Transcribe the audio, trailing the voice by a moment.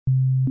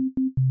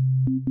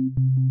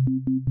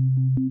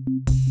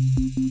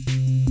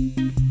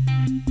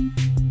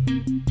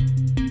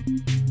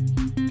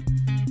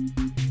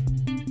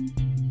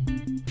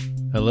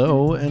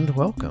Hello and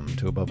welcome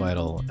to Above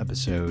Idle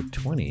episode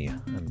 20.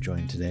 I'm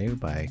joined today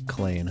by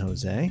Clay and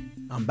Jose.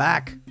 I'm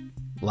back.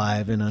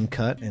 Live and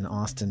uncut in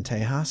Austin,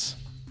 Tejas.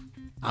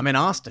 I'm in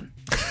Austin.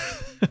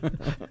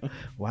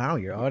 Wow,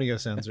 your audio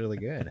sounds really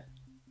good.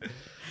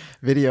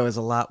 Video is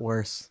a lot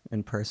worse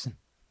in person.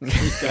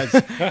 You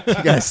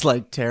guys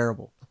like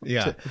terrible.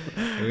 Yeah,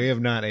 we have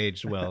not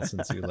aged well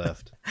since you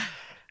left.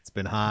 It's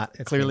been hot.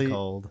 It's Clearly, been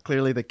cold.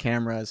 Clearly, the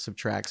camera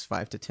subtracts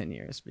 5 to 10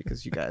 years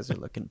because you guys are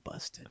looking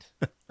busted.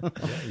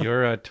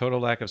 Your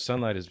total lack of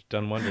sunlight has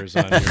done wonders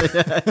on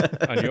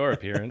your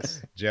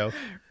appearance, Joe.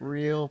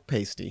 Real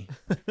pasty.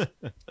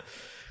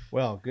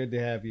 Well, good to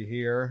have you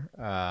here.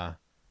 I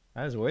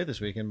was away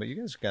this weekend, but you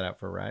guys got out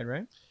for a ride,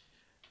 right?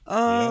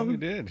 Yeah, we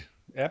did.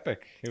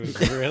 Epic. It was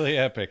really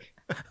epic.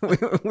 we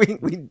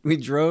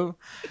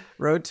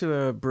rode to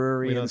a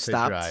brewery We don't and say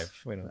stopped.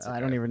 drive. We don't say I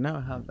don't drive. even know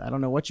how. I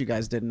don't know what you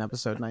guys did in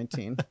episode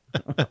 19.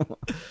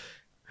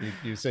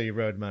 You say you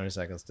rode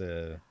motorcycles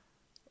to...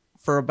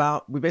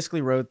 We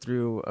basically rode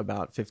through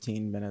about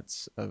 15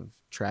 minutes of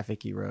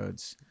trafficy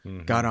roads.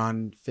 Mhm. Got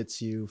on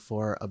Fitzhugh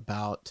for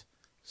about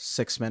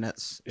 6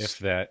 minutes. If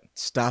that.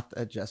 Stopped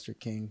at Jester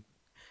King.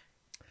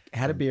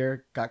 Had a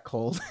beer, got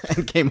cold,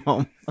 and came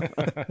home.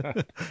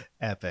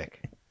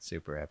 Epic.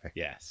 Super epic.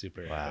 Yeah,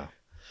 super Wow. epic.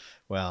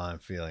 Well, I'm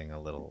feeling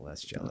a little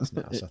less jealous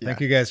now. So Yeah.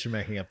 thank you guys for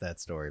making up that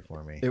story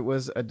for me. It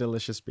was a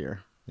delicious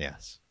beer.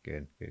 Yes.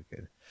 Good.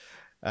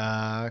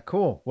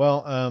 Cool.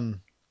 Well, a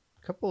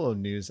couple of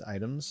news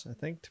items, I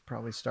think, to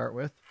probably start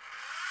with.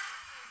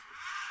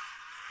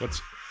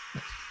 What's...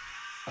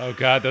 Oh,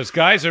 God, those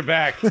guys are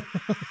back.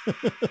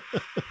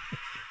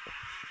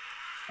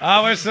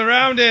 Oh, we're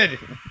surrounded.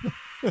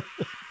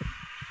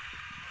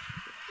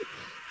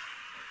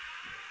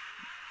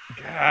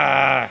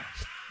 God.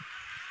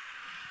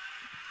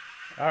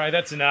 All right,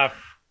 that's enough.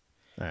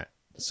 All right.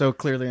 So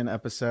clearly in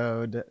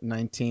episode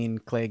 19,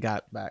 Clay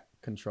got back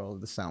control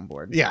of the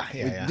soundboard. Yeah.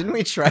 Didn't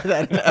we try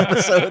that in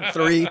episode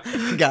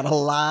 3? Got a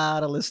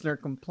lot of listener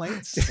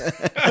complaints.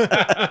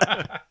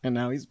 And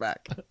now he's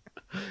back.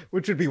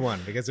 Which would be one,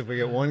 because if we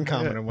get one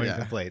comment and one Yeah.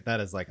 complaint, that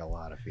is like a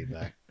lot of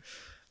feedback.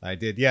 I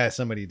did. Yeah,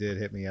 somebody did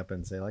hit me up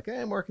and say like, hey,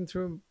 I'm working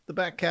through the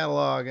back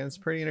catalog and it's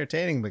pretty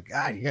entertaining, but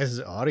God, you guys'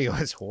 audio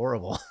is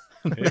horrible.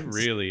 It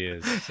really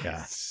is.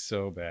 Yeah. It's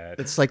so bad.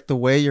 It's like the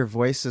way your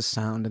voices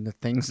sound and the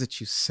things that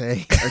you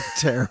say are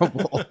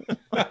terrible.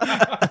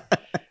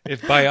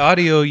 If by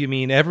audio you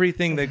mean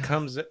everything that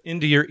comes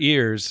into your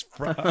ears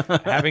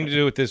having to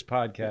do with this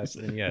podcast,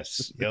 then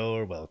yes,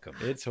 You're welcome.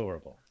 it's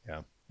horrible.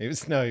 Yeah. He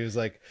was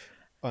like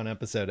on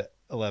episode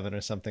 11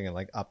 or something and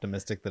like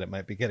optimistic that it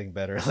might be getting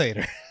better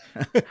later.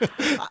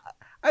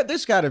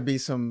 There's got to be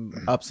some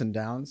ups and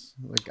downs.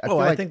 Like I feel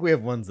I like think we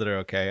have ones that are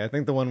okay. I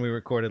think the one we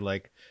recorded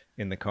like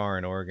in the car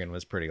in Oregon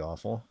was pretty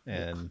awful.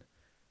 And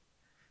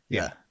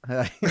yeah.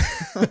 Well,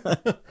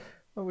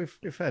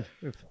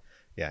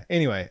 yeah.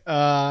 Anyway,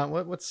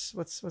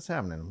 what's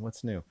happening?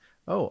 What's new?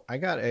 Oh, I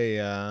got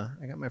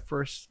my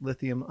first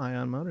lithium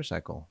ion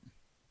motorcycle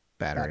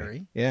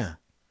battery. Yeah.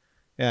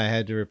 I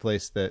had to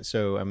replace that.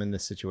 So I'm in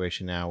this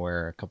situation now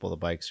where a couple of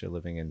the bikes are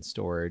living in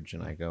storage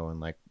and I go and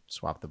like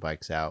swap the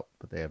bikes out,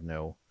 but they have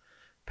no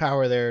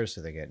power there.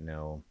 So they get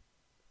no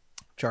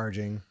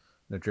charging,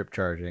 no drip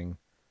charging.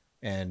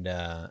 And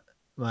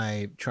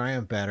my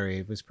Triumph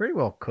battery was pretty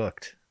well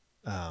cooked.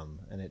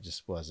 And it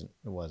just wasn't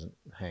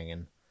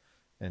hanging.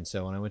 And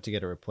so when I went to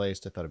get it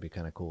replaced, I thought it'd be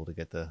kind of cool to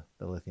get the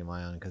lithium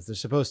ion because they're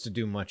supposed to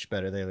do much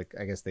better.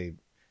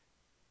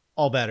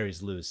 All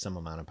batteries lose some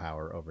amount of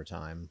power over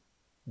time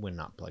when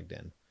not plugged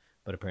in,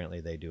 but apparently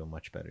they do a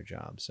much better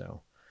job.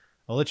 So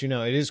I'll let you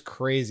know. It is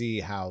crazy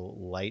how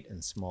light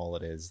and small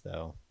it is,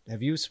 though.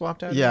 Have you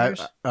swapped out? yeah.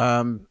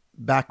 yours?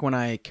 Back when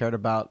I cared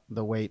about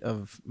the weight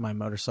of my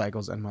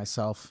motorcycles and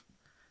myself,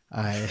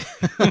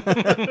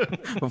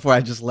 before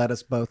I just let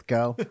us both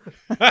go,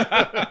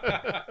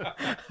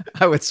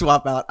 I would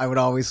swap out. I would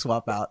always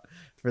swap out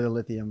for the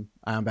lithium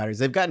ion batteries.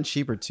 They've gotten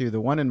cheaper too.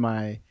 The one in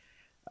my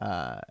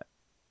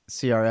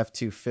CRF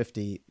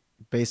 250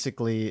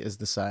 basically is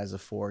the size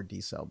of 4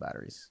 D cell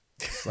batteries.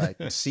 It's like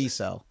C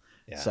cell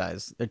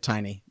size. They're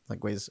tiny,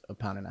 like weighs 1.5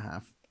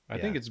 pounds. I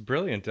think it's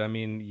brilliant. I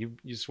mean,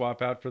 you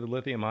swap out for the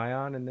lithium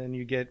ion and then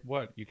you get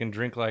what? You can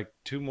drink like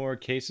 2 more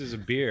cases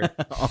of beer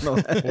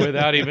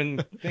without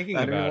even thinking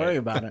Not about even it. worry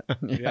about it.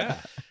 Yeah.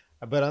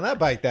 But on that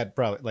bike, that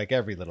probably like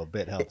every little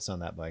bit helps on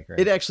that bike, right?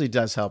 It actually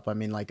does help. I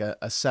mean, like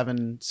a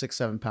 7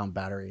 pound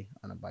battery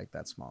on a bike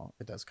that small,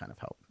 it does kind of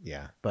help.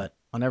 Yeah. But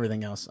on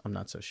everything else, I'm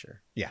not so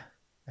sure. Yeah.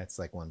 That's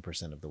like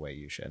 1% of the way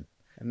you should.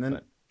 And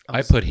then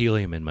I put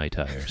helium in my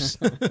tires.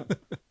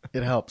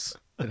 it helps.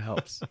 It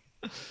helps.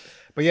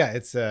 But yeah,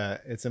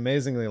 it's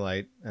amazingly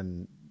light,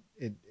 and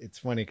it's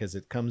funny because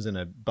it comes in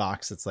a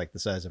box that's like the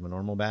size of a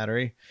normal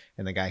battery,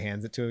 and the guy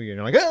hands it to you, and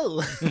you're like,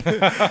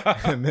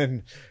 oh, and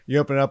then you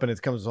open it up, and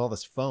it comes with all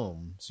this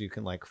foam, so you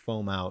can like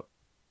foam out,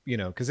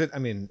 because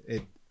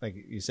like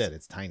you said,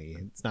 it's tiny.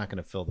 It's not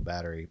going to fill the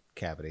battery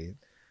cavity.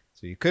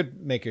 So you could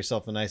make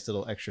yourself a nice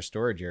little extra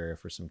storage area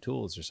for some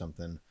tools or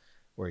something,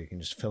 or you can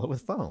just fill it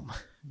with foam.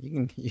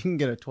 You can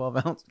get a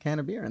 12-ounce can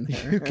of beer in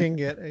there. You can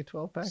get a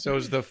 12-pack. So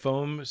is the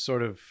foam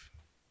sort of,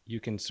 you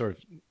can sort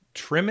of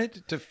trim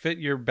it to fit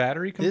your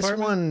battery compartment? This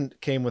one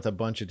came with a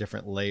bunch of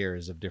different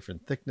layers of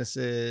different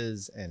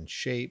thicknesses and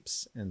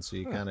shapes, and so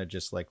you kind of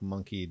just like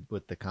monkeyed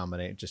with the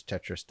combination, just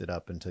Tetrised it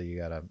up until you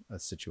got a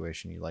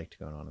situation you liked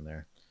going on in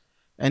there.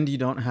 And you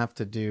don't have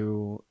to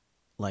do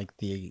like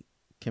the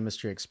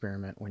chemistry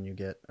experiment when you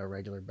get a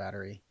regular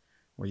battery,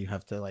 where you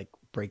have to like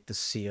break the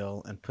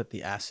seal and put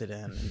the acid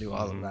in and do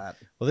all of that.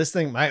 Well, this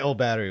thing, my old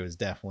battery was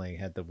definitely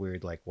had the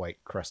weird like white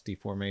crusty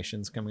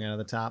formations coming out of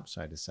the top,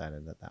 so I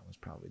decided that was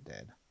probably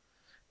dead.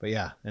 But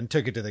yeah, and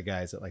took it to the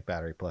guys at like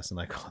Battery Plus and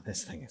like, oh,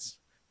 this thing is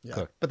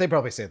cooked. But they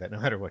probably say that no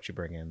matter what you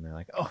bring in, they're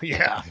like, oh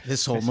yeah,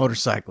 this whole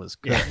motorcycle is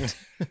cooked.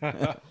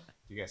 Do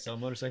you guys sell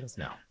motorcycles?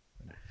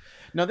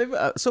 No, they've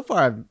so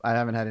far I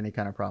haven't had any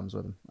kind of problems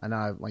with them. I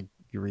know like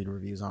you read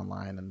reviews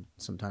online and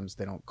sometimes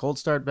they don't cold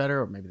start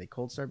better, or maybe they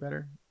cold start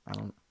better.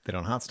 They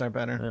don't hot start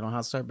better. They don't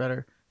hot start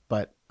better,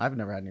 but I've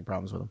never had any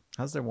problems with them.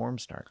 How's their warm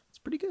start? It's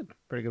pretty good.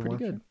 Pretty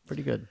good.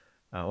 Pretty good.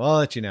 Well, I'll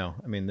let you know.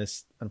 I mean,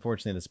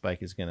 unfortunately, this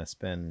bike is going to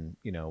spend,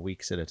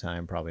 weeks at a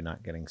time, probably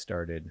not getting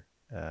started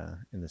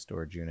in the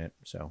storage unit.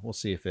 So we'll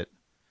see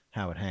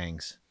how it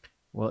hangs.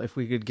 Well, if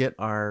we could get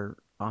our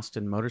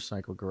Austin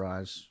motorcycle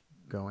garage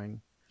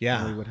going,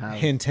 yeah, we would have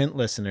hint,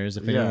 listeners,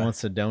 if anyone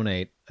wants to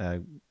donate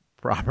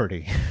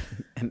property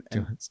and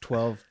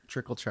 12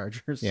 trickle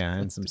chargers,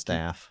 and some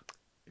staff.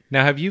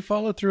 Now, have you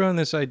followed through on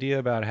this idea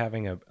about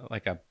having a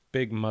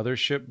big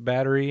mothership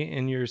battery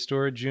in your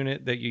storage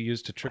unit that you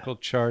use to trickle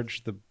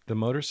charge the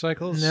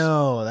motorcycles?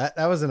 No,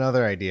 that was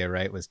another idea,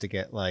 right? Was to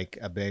get like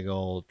a big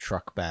old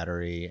truck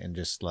battery and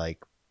just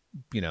like,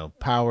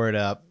 power it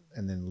up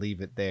and then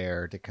leave it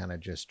there to kind of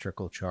just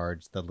trickle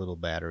charge the little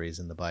batteries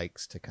in the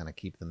bikes to kind of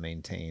keep them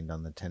maintained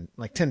on the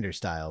like Tinder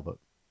style, but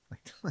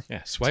like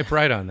yeah, swipe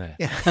right on that.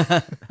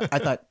 Yeah. I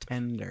thought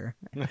tender,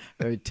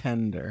 very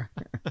tender.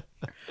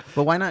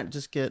 But why not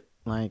just get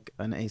like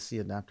an AC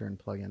adapter and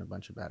plug in a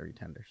bunch of battery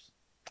tenders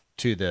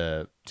to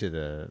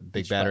the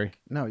big battery? Bike.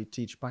 No,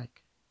 to each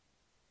bike.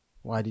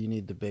 Why do you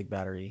need the big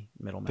battery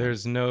middleman?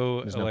 There's no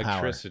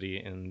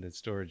electricity in the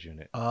storage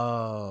unit.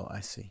 Oh,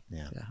 I see.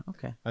 Yeah.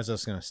 Okay. I was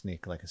just gonna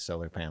sneak like a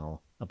solar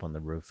panel up on the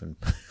roof and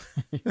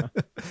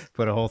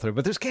put a hole through,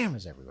 but there's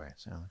cameras everywhere,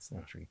 so it's a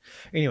little tricky.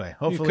 Anyway,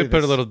 hopefully you could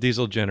put a little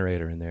diesel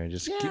generator in there and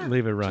just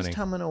leave it running. Just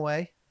humming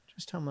away.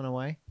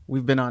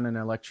 We've been on an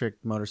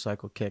electric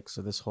motorcycle kick,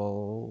 so this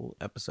whole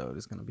episode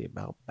is going to be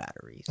about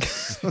batteries.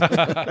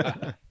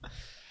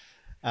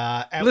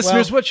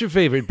 Listeners, what's your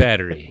favorite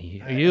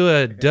battery? Are you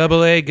a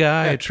AA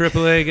guy, a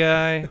AAA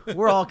guy?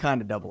 We're all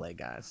kind of AA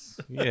guys.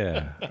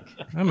 Yeah.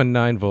 I'm a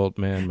 9-volt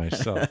man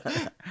myself.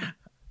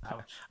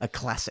 A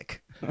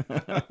classic.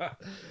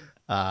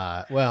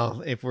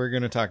 Well, if we're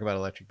going to talk about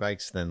electric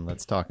bikes, then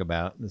let's talk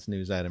about this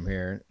news item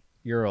here.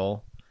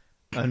 Ural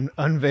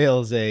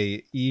unveils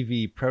a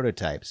EV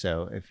prototype.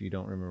 So if you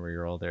don't remember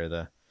Ural, they're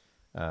the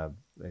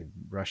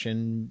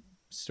Russian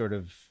sort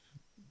of,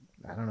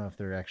 I don't know if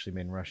they're actually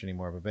made in Russia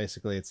anymore, but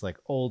basically it's like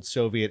old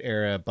Soviet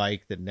era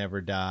bike that never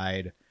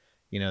died.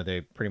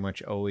 They pretty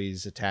much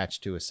always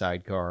attached to a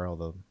sidecar,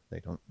 although they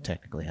don't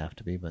technically have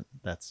to be, but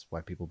that's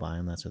why people buy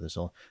them. That's what they're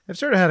sold. They've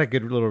sort of had a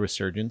good little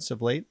resurgence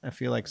of late. I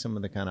feel like some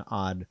of the kind of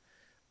odd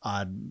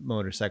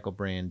motorcycle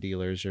brand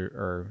dealers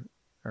are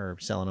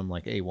selling them,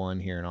 like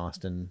A1 here in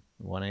Austin,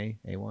 1A,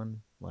 A1,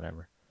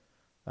 whatever,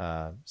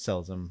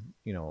 sells them,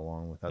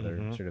 along with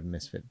other sort of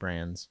misfit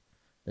brands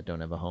that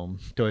don't have a home,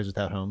 toys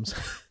without homes.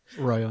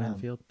 Royal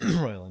Enfield.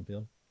 Royal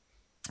Enfield.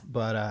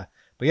 But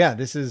yeah,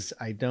 this is,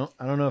 I don't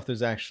know if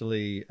there's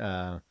actually,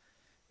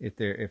 if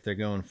they're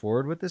going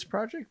forward with this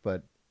project,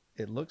 but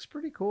it looks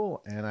pretty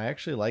cool. And I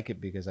actually like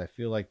it because I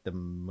feel like the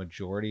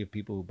majority of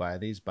people who buy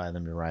these buy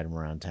them to ride them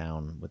around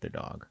town with their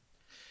dog.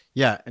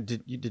 Yeah.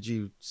 Did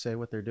you say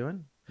what they're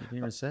doing? You didn't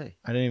even say.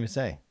 I didn't even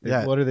say.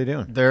 Yeah. What are they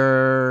doing?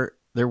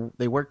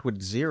 They worked with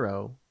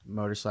Zero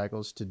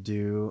Motorcycles to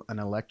do an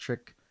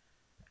electric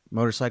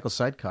motorcycle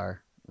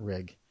sidecar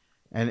rig,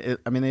 and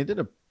they did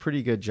a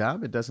pretty good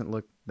job. It doesn't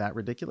look that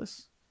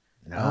ridiculous.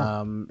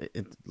 No.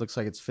 It looks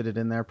like it's fitted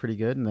in there pretty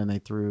good, and then they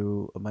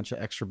threw a bunch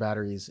of extra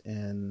batteries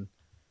in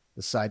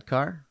the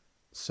sidecar.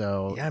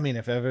 So yeah,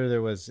 if ever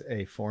there was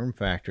a form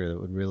factor that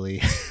would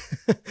really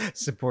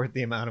support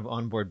the amount of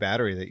onboard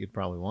battery that you'd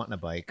probably want in a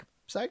bike,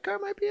 sidecar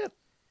might be it.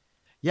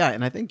 Yeah,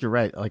 and I think you're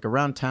right. Like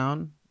around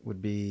town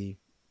would be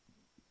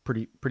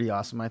pretty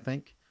awesome, I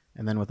think.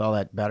 And then with all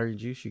that battery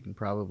juice, you can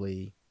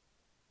probably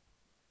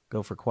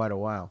go for quite a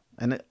while.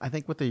 And I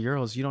think with the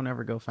Urals, you don't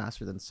ever go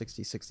faster than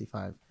 60,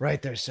 65.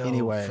 Right, they're so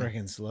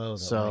freaking slow that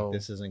so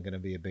this isn't going to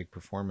be a big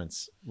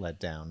performance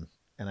letdown.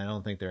 And I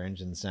don't think their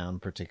engines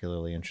sound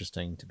particularly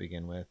interesting to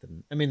begin with.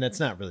 And that's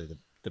not really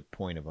the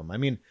point of them.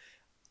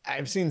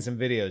 I've seen some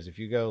videos. If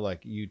you go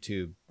like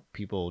YouTube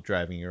people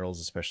driving Urals,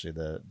 especially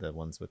the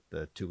ones with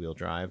the 2-wheel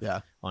drive,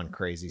 Yeah. on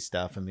crazy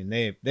stuff. I mean,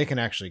 they can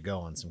actually go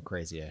on some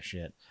crazy ass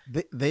shit.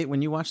 They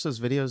when you watch those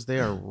videos, they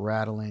are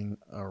rattling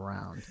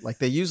around. Like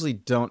they usually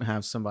don't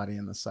have somebody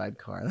in the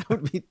sidecar. That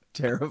would be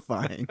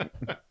terrifying.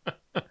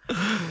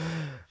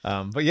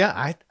 But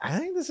yeah, I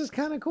think this is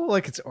kind of cool.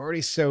 Like, it's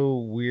already so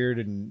weird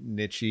and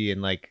nichey,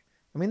 and like,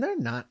 I mean, they're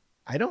not.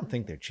 I don't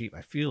think they're cheap.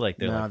 I feel like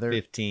they're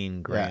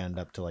 15 grand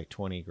up to like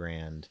 20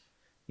 grand.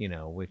 You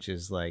know, which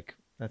is like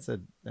that's a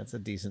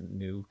decent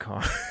new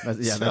car.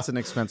 Yeah, that's an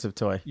expensive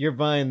toy. You're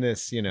buying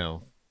this, you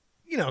know,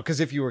 because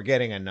if you were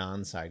getting a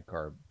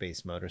non-sidecar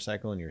based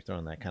motorcycle and you're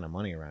throwing that kind of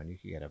money around, you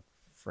could get a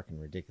freaking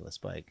ridiculous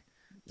bike.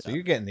 So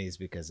you're getting these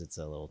because it's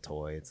a little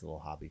toy, it's a little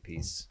hobby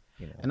piece.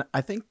 You know, and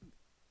I think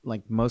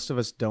like most of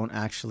us don't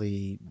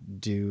actually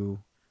do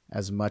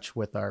as much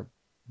with our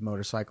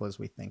motorcycle as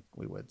we think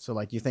we would. So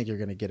like you think you're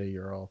going to get a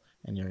Ural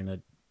and you're going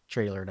to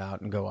trailer it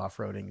out and go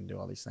off-roading and do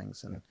all these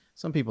things, and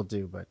some people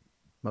do, but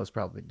most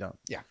probably don't.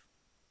 Yeah,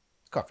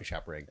 it's coffee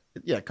shop rig.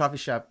 Yeah, coffee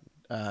shop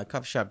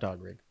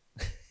dog rig.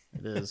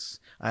 It is.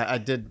 I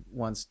did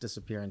once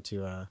disappear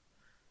into a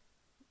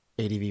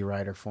ADV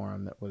rider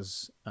forum that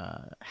was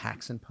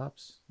hacks and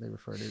pups. They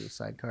refer to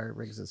sidecar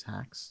rigs as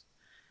hacks.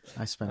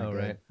 I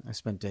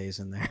spent days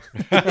in there.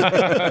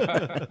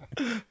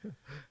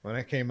 When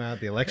I came out,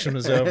 the election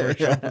was over.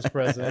 Trump was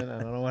president.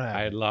 I don't know what happened.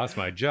 I had lost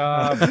my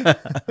job.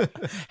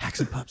 Hacks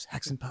and pups.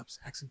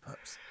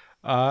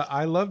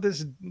 I love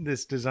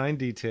this design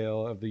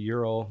detail of the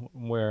Ural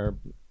where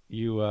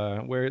you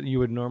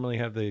would normally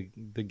have the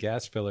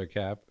gas filler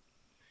cap.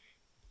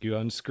 You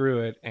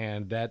unscrew it,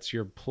 and that's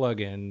your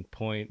plug-in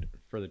point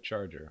for the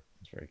charger.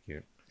 It's very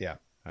cute. Yeah,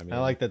 I mean, I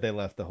like that they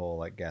left the whole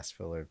like gas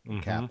filler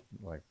cap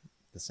like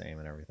the same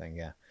and everything.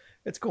 Yeah,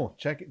 it's cool.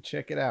 Check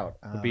it out.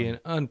 It'd be an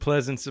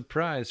unpleasant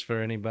surprise for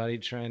anybody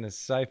trying to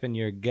siphon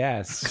your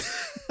gas.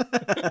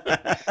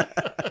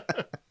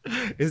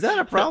 Is that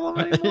a problem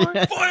anymore?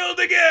 Foiled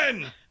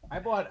again. I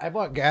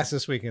bought gas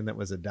this weekend that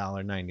was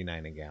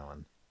 $1.99 a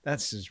gallon.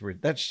 That's just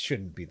that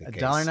shouldn't be the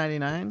case.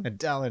 $1.99?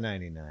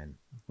 $1.99.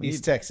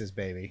 East Texas,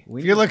 baby.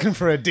 If you're looking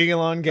for a deal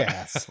on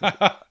gas,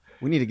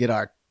 we need to get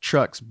our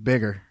trucks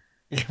bigger.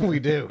 We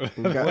do.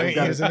 We ain't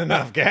using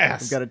enough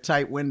gas. We've got a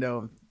tight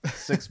window of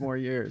 6 more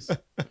years.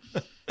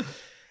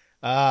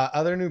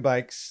 Other new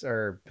bikes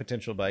or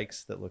potential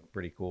bikes that look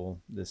pretty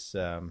cool. This,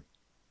 I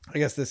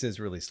guess, this is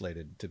really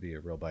slated to be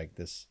a real bike.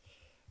 This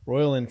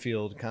Royal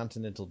Enfield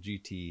Continental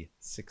GT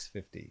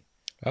 650.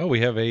 Oh, we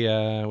have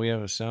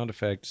a sound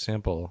effect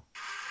sample.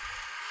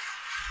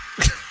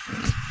 This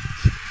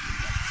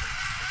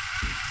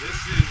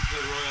is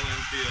the Royal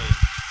Enfield.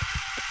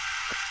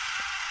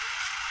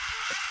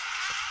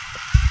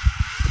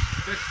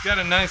 It's got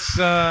a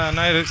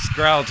nice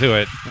growl to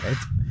it.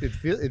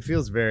 It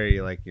feels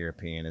very like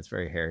European. It's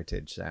very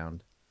heritage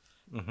sound.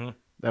 Mm-hmm.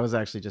 That was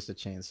actually just a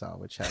chainsaw,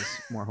 which has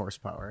more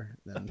horsepower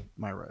than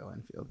my Royal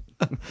Enfield.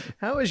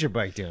 How is your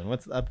bike doing?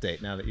 What's the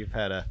update now that you've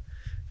had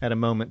a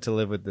moment to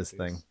live with this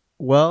thing?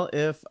 Well,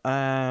 if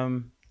I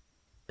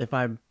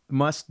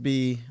must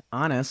be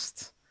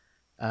honest,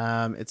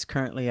 it's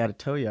currently at a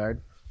tow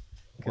yard.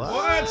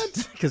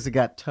 What? Because it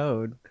got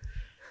towed,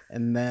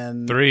 and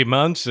then 3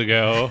 months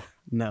ago.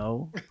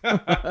 No,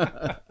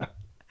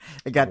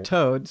 it got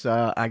towed,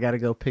 so I got to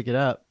go pick it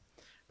up.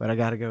 But I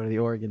got to go to the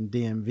Oregon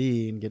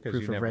DMV and get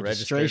proof of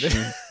registration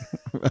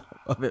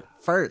of it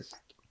first.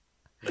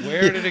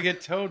 Where did it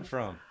get towed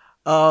from?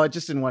 Oh,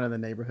 just in one of the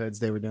neighborhoods.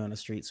 They were doing a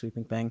street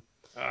sweeping thing.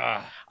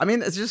 I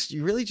mean, it's just,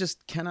 you really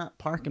just cannot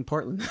park in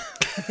Portland.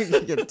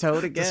 You get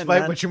towed again.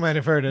 Despite what you might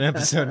have heard in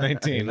episode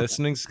 19. Are you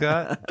listening,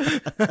 Scott?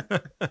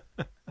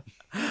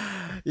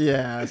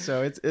 Yeah,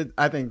 so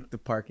I think the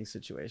parking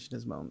situation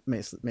is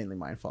mainly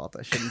my fault.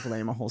 I shouldn't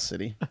blame a whole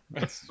city.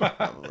 That's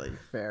probably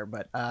fair.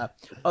 But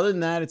other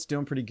than that, it's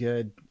doing pretty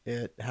good.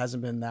 It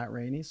hasn't been that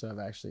rainy, so I've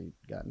actually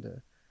gotten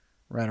to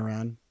ride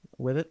around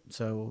with it.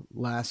 So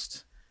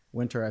last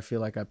winter, I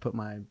feel like I put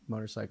my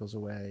motorcycles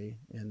away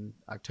in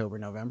October,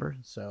 November.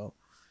 So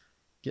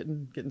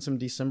getting some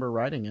December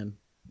riding in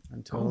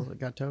until it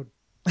got towed.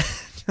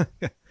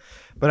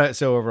 But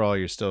so overall,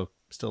 you're still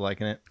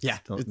liking it? Yeah.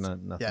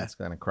 Nothing's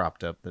kind of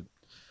cropped up.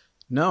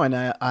 No, and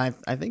I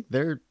think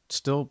they're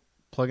still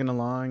plugging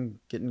along,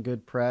 getting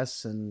good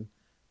press, and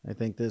I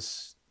think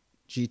this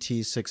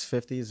GT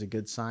 650 is a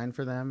good sign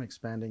for them,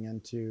 expanding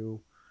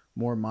into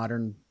more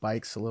modern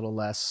bikes, a little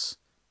less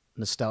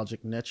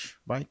nostalgic niche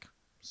bike.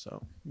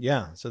 So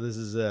yeah, so this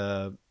is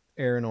a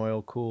air and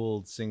oil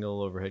cooled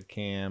single overhead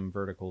cam,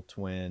 vertical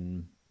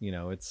twin. You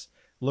know,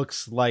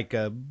 looks like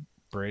a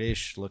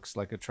British, looks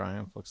like a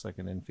Triumph, looks like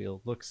an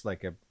Enfield, looks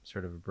like a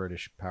sort of a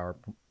British power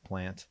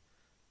plant,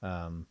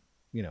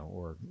 you know,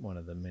 or one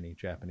of the many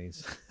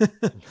Japanese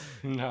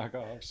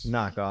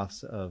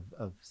knockoffs of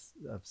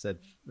said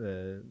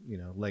you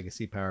know,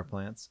 legacy power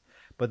plants.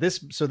 But this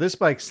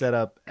bike's set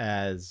up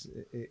as,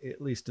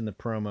 at least in the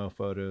promo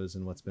photos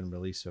and what's been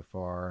released so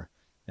far,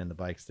 and the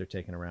bikes they're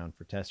taking around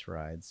for test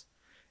rides,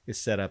 is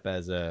set up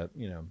as a,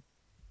 you know,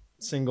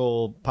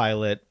 single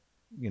pilot,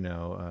 you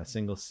know,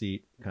 single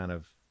seat kind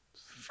of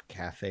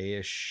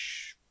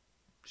cafe-ish,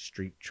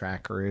 street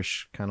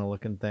tracker-ish kind of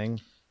looking thing.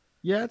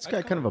 Yeah, it's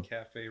got kind of a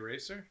cafe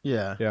racer.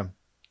 yeah. Yeah.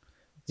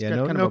 It's Yeah, got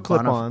no, kind no of a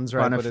clip-ons,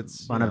 right? But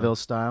it's Bonneville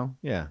style.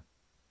 Yeah,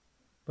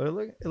 but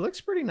it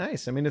looks pretty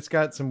nice. I mean, it's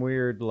got some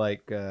weird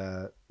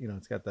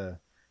it's got the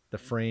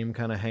frame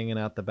kind of hanging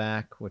out the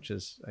back, which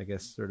is I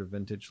guess sort of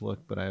vintage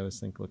look, but I always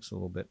think looks a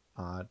little bit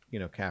odd.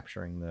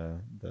 Capturing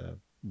the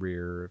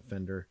rear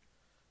fender.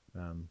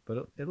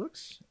 But it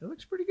looks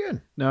pretty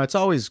good. No, it's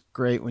always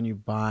great when you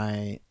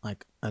buy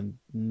like a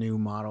new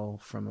model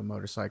from a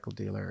motorcycle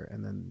dealer,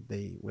 and then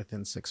they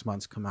within 6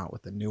 months come out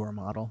with a newer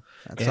model.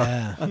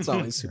 That's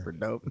always super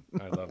dope.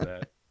 I love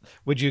that.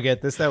 Would you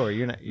get this though, or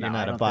you're No, not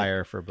I a don't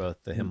buyer for both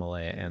the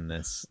Himalaya and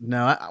this?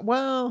 No, I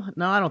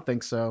don't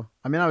think so.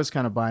 I mean, I was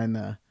kind of buying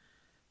the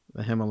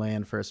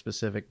Himalayan for a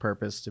specific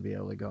purpose to be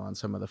able to go on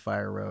some of the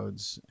fire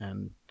roads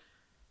and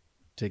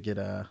to get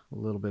a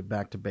little bit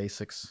back to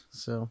basics.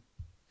 So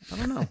I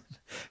don't know.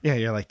 Yeah,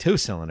 you're like 2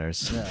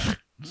 cylinders. Yeah,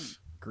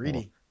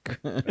 greedy.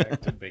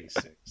 Back to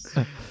basics.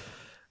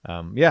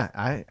 Yeah,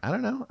 I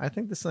don't know. I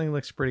think this thing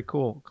looks pretty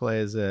cool. Clay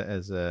as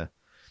a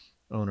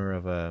owner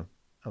of a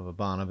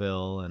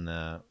Bonneville and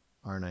a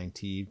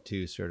R9T,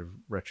 two sort of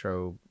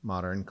retro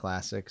modern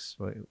classics.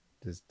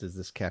 Does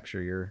this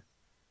capture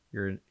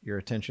your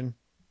attention?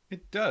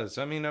 It does.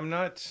 I mean,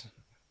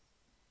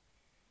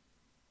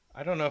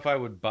 I don't know if I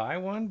would buy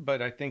one,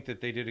 but I think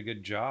that they did a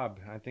good job.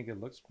 I think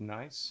it looks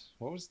nice.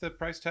 What was the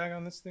price tag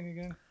on this thing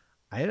again?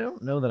 I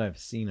don't know that I've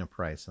seen a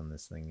price on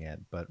this thing yet,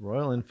 but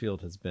Royal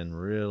Enfield has been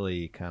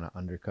really kind of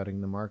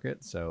undercutting the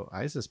market, so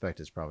I suspect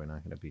it's probably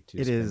not going to be too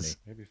It spendy. is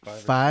Maybe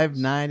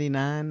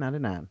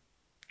 $599.99.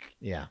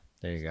 Yeah,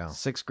 there you go.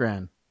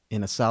 $6,000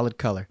 in a solid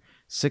color.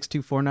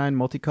 6249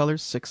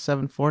 multicolors,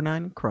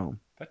 6749 chrome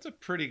That's a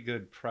pretty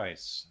good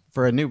price.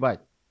 for a new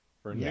bike.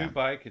 For a Yeah. new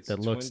bike, it's That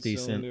a looks twin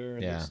decent. cylinder,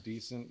 it Yeah. looks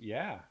decent.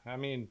 Yeah. I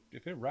mean,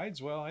 if it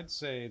rides well, I'd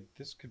say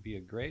this could be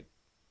a great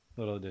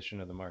little addition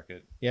to the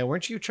market. Yeah,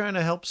 weren't you trying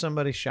to help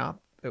somebody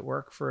shop at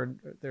work for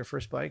their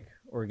first bike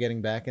or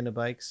getting back into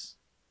bikes?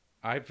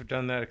 I've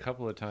done that a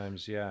couple of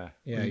times, yeah.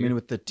 Yeah, You mean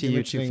with the you're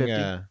mentioning,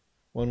 TU250?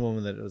 one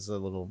woman that was a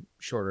little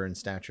shorter in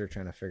stature,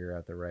 trying to figure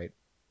out the right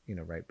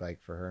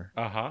bike for her.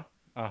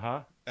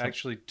 Uh-huh.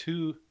 Actually,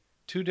 two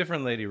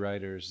different lady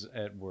riders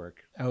at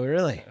work Oh,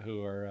 really?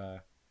 who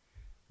are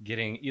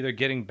either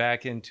getting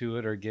back into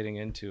it or getting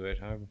into it.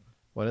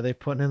 What are they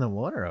putting in the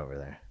water over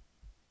there?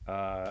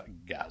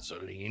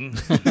 Gasoline.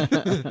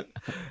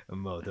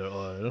 Motor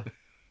oil.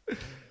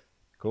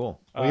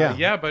 Cool.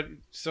 Yeah, but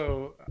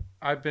so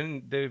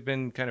they've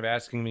been kind of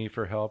asking me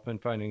for help in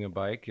finding a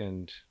bike,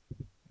 and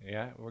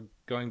yeah, we're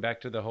going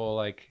back to the whole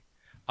like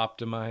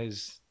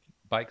optimize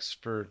bikes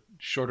for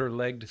shorter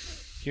legged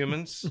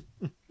humans.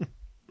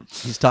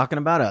 He's talking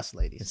about us,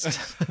 ladies.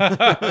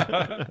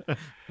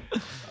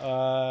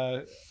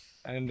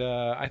 And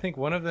I think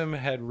one of them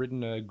had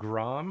ridden a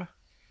Grom,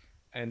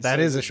 and that said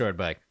is a short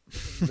bike.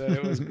 that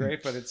it was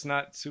great, but it's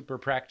not super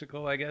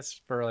practical, I guess,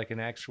 for like an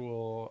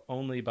actual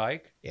only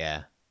bike.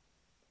 Yeah.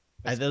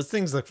 Those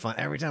things look fun.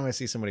 Every time I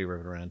see somebody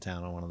ripping around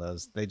town on one of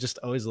those, they just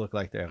always look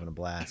like they're having a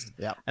blast.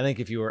 Yeah. I think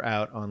if you were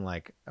out on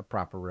like a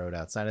proper road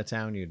outside of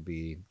town, you'd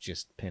be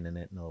just pinning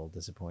it and a little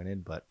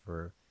disappointed. But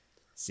for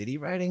city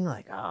riding,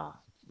 like,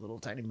 little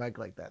tiny bike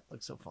like that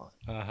looks so fun.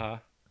 Uh-huh.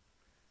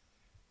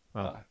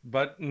 Well,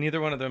 But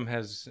neither one of them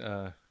has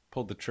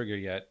pulled the trigger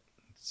yet.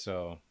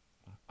 So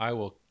I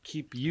will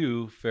keep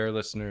you, fair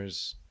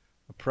listeners,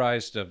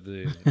 apprised of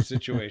the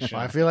situation.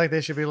 I feel like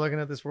they should be looking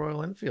at this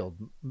Royal Enfield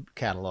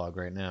catalog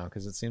right now,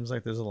 because it seems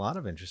like there's a lot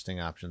of interesting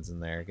options in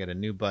there. Get a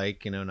new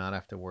bike, not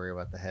have to worry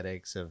about the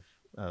headaches of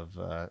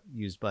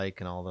used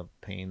bike and all the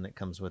pain that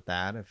comes with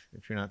that.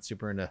 If you're not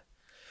super into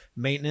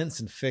maintenance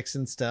and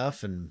fixing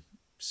stuff and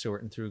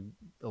sorting through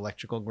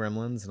electrical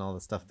gremlins and all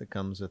the stuff that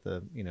comes with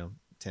a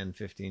 10,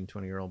 15,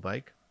 20-year-old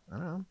bike. I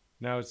don't know.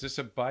 Now, is this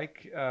a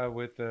bike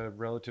with a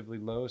relatively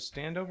low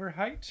standover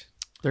height?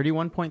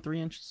 31.3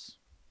 inches.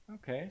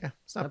 Okay. Yeah,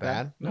 it's not Not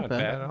bad. bad. Not bad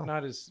bad. at all.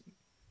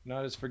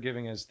 Not as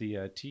forgiving as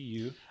the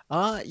TU.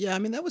 Yeah, I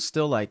mean, that was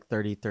still like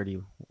 30,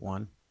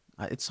 31.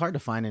 It's hard to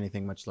find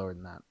anything much lower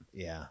than that.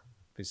 Yeah,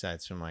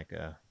 besides from like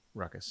a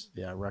Ruckus.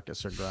 Yeah,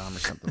 Ruckus or Grom or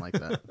something like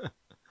that.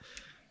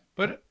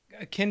 But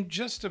can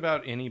just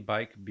about any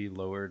bike be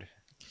lowered?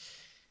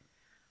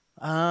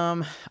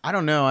 I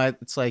don't know.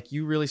 It's like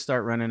you really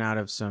start running out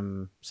of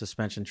some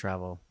suspension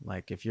travel.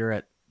 Like if you're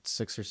at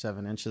 6 or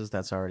 7 inches,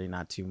 that's already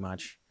not too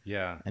much.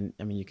 Yeah. And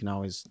I mean, you can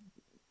always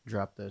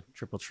drop the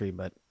triple tree,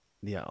 but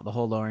yeah, the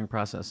whole lowering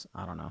process,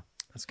 I don't know.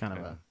 That's kind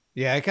of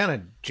Yeah, it kind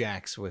of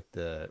jacks with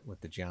the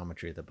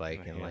geometry of the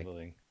bike and like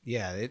handling.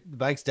 the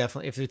bike's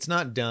definitely, if it's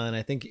not done,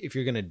 I think if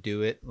you're gonna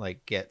do it,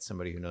 like get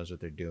somebody who knows what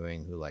they're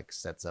doing, who like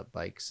sets up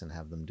bikes and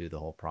have them do the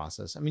whole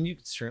process. I mean, you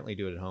could certainly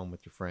do it at home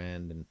with your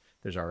friend, and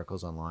there's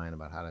articles online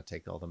about how to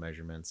take all the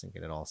measurements and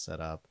get it all set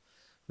up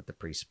with the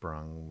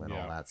pre-sprung and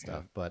all that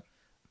stuff. But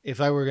if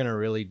I were gonna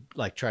really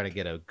like try to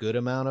get a good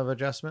amount of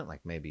adjustment,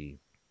 like maybe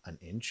an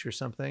inch or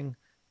something,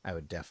 I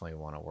would definitely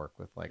want to work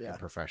with like a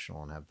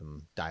professional and have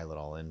them dial it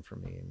all in for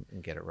me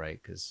and get it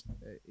right. Cause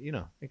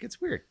it gets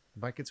weird.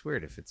 The bike gets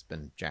weird if it's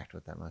been jacked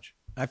with that much.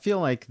 I feel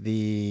like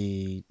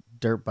the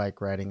dirt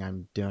bike riding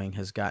I'm doing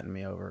has gotten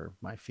me over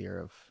my fear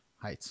of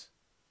heights.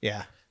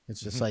 Yeah. It's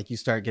just like you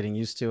start getting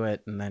used to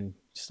it and then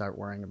you start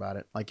worrying about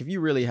it. Like if you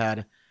really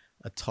had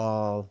a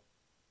tall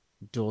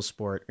dual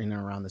sport in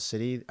and around the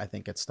city, I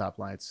think at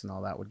stoplights and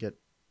all that would get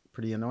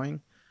pretty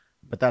annoying.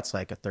 But that's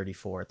like a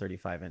 34,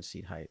 35 inch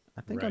seat height.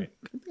 I think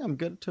I'm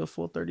good to a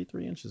full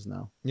 33 inches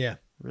now. Yeah.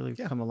 Really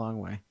come a long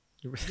way.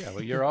 Yeah,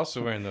 well, you're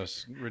also wearing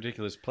those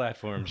ridiculous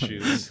platform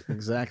shoes.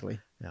 Exactly.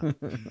 Yeah.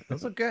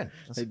 Those look good.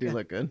 They do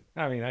look good.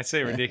 I mean, I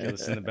say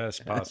ridiculous in the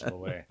best possible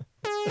way.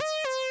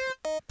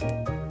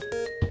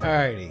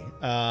 Alrighty.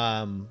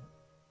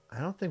 I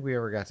don't think we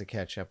ever got to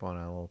catch up on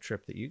a little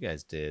trip that you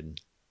guys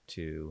did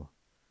to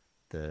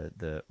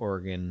the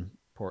Oregon,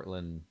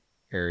 Portland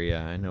area.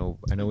 I know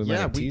we might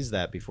have teased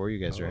that before you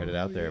guys are headed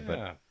out there,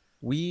 but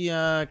we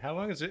how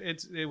long is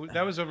it?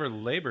 That was over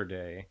Labor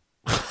Day.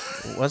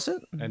 Was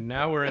it? And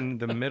now we're in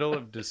the middle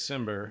of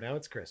December. Now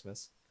it's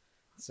Christmas.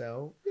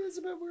 So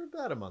we're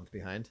about a month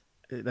behind.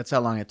 That's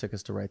how long it took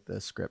us to write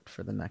the script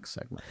for the next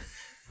segment.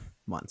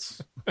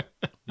 Months.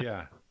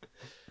 Yeah.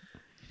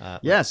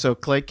 So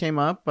Clay came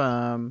up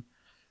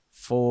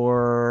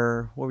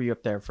for, what were you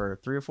up there for,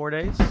 3 or 4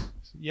 days?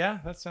 Yeah,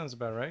 that sounds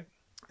about right.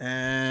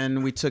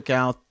 And we took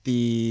out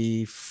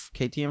the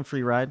KTM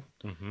free ride.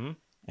 Mm-hmm.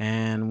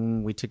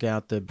 And we took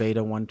out the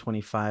Beta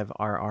 125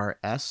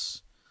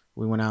 RRS.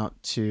 We went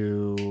out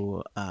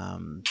to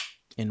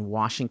in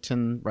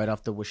Washington, right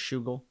off the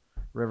Washougal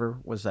River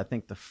was, I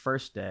think, the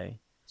first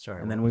day.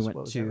 Sorry. And then we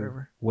went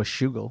to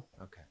Washougal.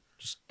 Okay.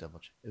 Just double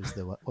check. It was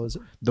what was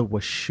it? The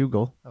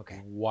Washougal.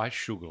 Okay.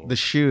 Washougal. The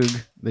Shug.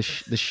 The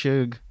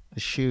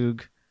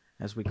Shug,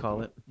 as we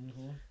call it.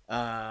 Mm-hmm.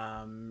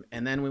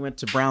 And then we went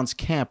to Brown's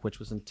Camp, which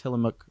was in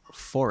Tillamook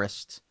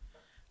Forest.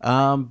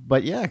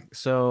 But yeah,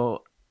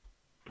 so,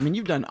 I mean,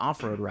 you've done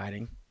off-road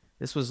riding.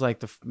 This was like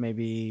the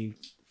maybe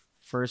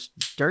first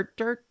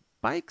dirt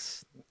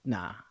bikes?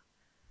 Nah.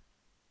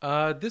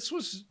 This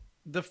was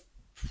the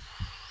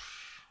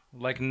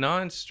like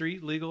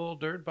non-street legal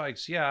dirt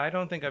bikes. Yeah, I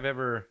don't think I've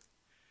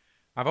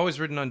always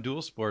ridden on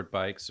dual sport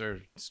bikes or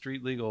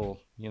street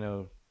legal,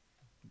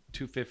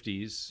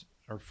 250s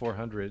or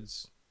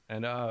 400s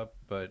and up.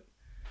 But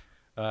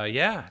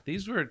yeah,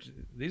 these were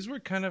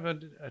kind of a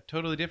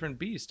totally different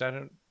beast.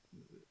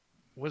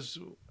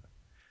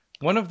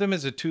 One of them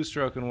is a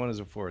 2-stroke and one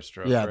is a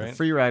 4-stroke. Yeah, right? the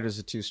free ride is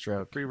a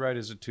 2-stroke. Free ride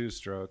is a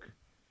 2-stroke.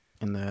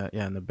 And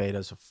the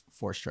Beta's a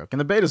 4-stroke.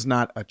 And the Beta's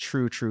not a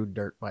true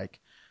dirt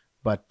bike,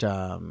 but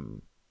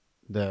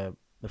the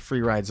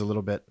free ride's a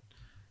little bit,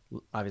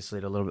 obviously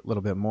a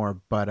little bit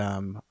more. But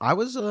I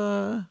was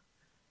a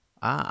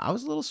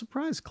little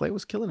surprised. Clay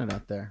was killing it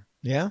out there.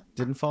 Yeah,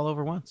 didn't fall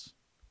over once.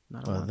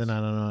 Not once. Then I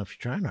don't know if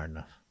you're trying hard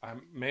enough.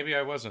 Maybe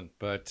I wasn't,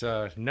 but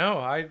no,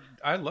 I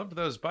loved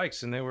those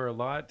bikes, and they were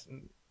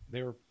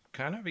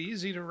kind of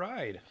easy to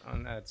ride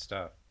on that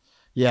stuff.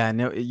 Yeah,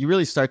 no, you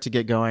really start to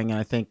get going, and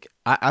I think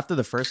after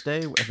the first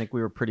day, I think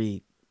we were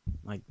pretty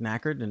like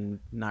knackered and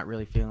not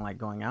really feeling like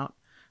going out.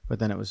 But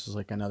then it was just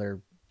like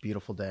another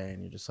beautiful day,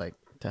 and you're just like,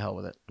 to hell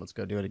with it, let's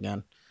go do it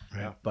again.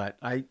 Yeah. But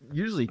I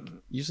usually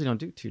don't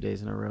do 2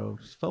 days in a row.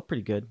 It felt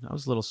pretty good. I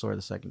was a little sore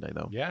the second day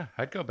though. Yeah,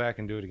 I'd go back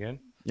and do it again.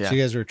 Yeah. So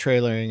you guys were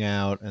trailering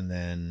out and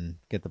then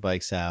get the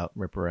bikes out,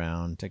 rip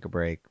around, take a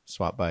break,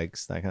 swap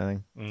bikes, that kind of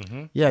thing.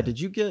 Mm-hmm. Yeah.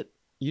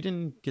 You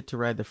didn't get to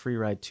ride the free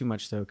ride too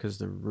much though, because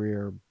the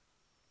rear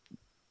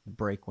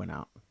brake went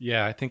out.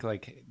 Yeah, I think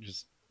like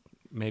just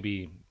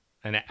maybe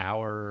an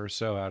hour or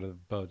so out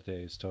of both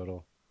days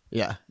total.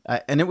 Yeah,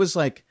 and it was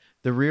like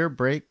the rear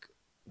brake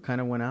kind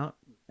of went out,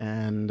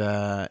 and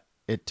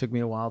it took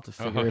me a while to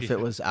figure if it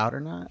was out or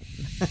not.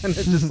 And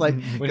it's just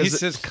like when he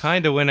says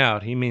kind of went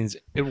out, he means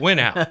it went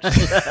out.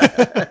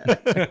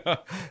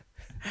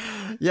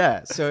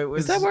 Yeah, so it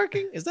was. Is that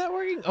working?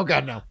 Oh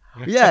God, no.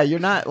 Yeah, you're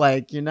not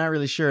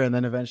really sure, and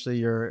then eventually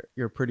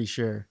you're pretty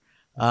sure.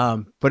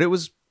 But it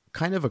was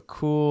kind of a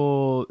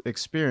cool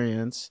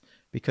experience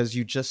because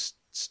you just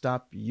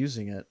stop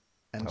using it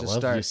and I just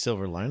love start. your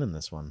silver lining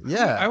this one.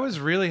 Yeah, I was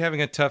really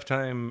having a tough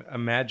time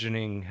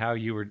imagining how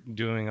you were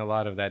doing a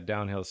lot of that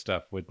downhill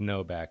stuff with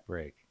no back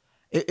brake.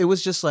 It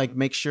was just like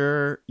make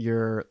sure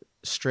you're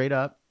straight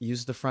up,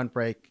 use the front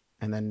brake,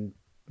 and then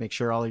make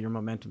sure all of your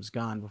momentum's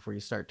gone before you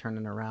start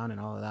turning around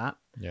and all of that.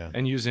 Yeah.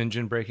 And use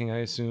engine braking, I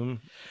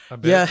assume. A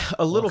bit. Yeah,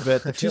 a little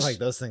bit. I feel like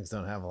those things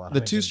don't have a lot of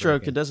The engine 2-stroke, it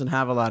braking. doesn't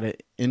have a lot of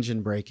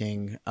engine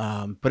braking,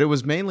 but it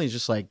was mainly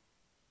just like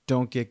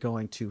don't get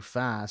going too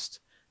fast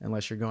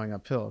unless you're going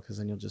uphill, because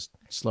then you'll just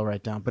slow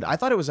right down. But I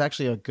thought it was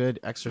actually a good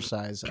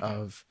exercise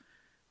of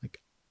like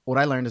what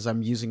I learned is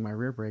I'm using my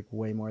rear brake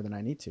way more than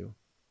I need to.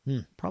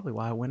 Probably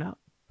why I went out.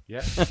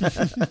 Yeah.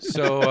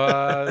 So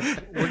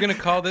we're going to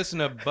call this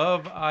an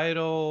above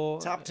idle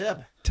Top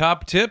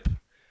tip.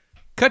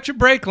 Cut your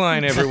brake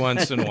line every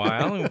once in a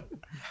while and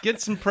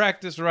get some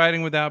practice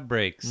riding without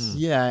brakes.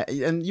 Yeah,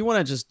 and you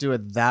want to just do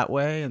it that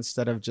way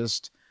instead of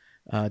just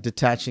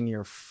detaching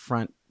your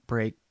front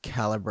brake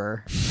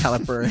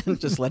caliper and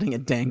just letting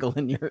it dangle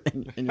in your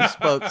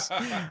spokes.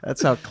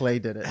 That's how Clay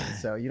did it.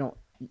 So you don't.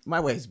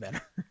 My way's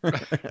better.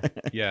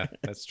 Yeah,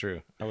 that's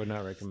true. I would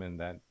not recommend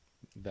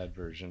that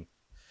version.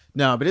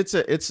 No, but it's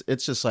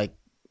just like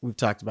we've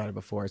talked about it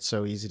before. It's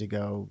so easy to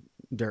go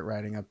dirt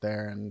riding up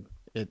there, and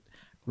I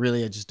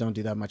just don't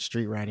do that much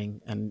street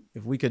riding. And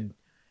if we could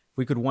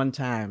one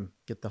time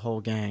get the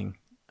whole gang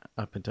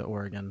up into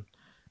Oregon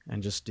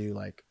and just do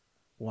like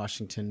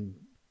Washington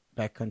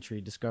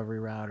backcountry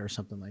discovery route or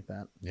something like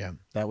that. Yeah,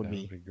 that would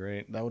be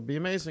great. That would be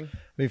amazing.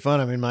 It'd be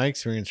fun. I mean, my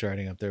experience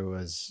riding up there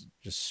was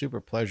just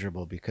super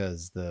pleasurable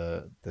because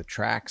the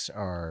tracks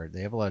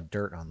they have a lot of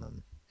dirt on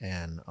them,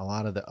 and a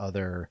lot of the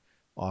other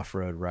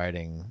off-road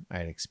riding I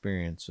had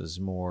experienced was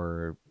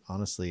more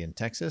honestly in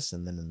Texas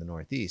and then in the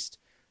Northeast.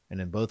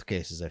 And in both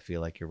cases, I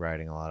feel like you're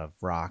riding a lot of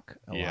rock,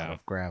 a lot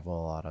of gravel,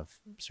 a lot of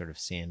sort of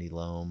sandy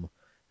loam,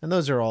 and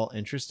those are all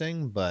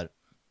interesting, but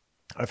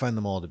I find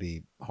them all to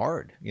be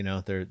hard. You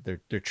know, they're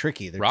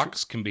tricky.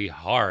 Rocks can be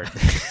hard.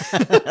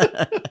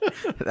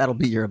 That'll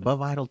be your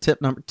above idle tip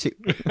number 2.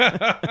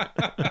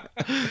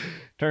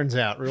 Turns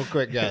out, real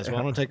quick, guys.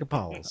 Why don't take a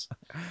pause?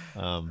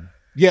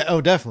 Yeah.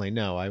 Oh, definitely.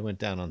 No, I went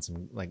down on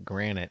some like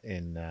granite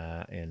in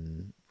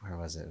where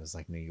was it? It was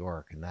like New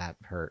York, and that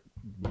hurt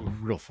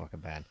real fucking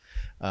bad.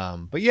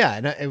 But yeah,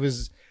 and it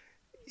was.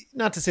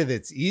 Not to say that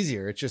it's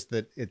easier. It's just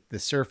that the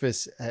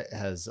surface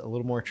has a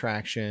little more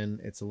traction.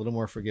 It's a little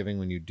more forgiving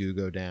when you do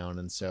go down.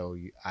 And so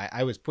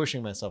I was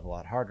pushing myself a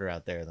lot harder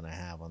out there than I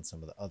have on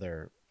some of the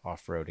other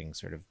off-roading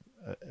sort of,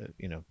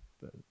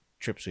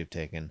 trips we've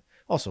taken.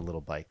 Also, a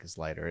little bike is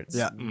lighter. It's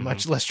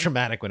much less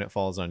traumatic when it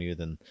falls on you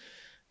than,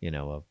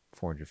 a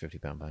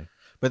 450-pound bike.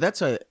 But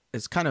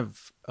it's kind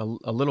of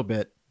a little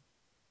bit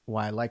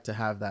why I like to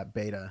have that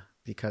Beta,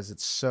 because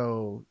it's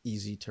so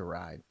easy to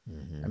ride.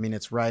 Mm-hmm. I mean,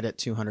 it's right at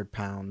 200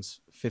 pounds,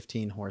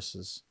 15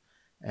 horses.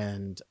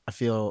 And I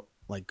feel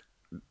like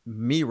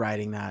me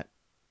riding that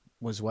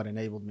was what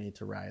enabled me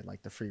to ride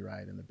like the free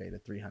ride in the Beta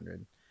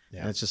 300.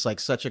 Yeah. And it's just like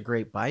such a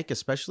great bike,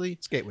 especially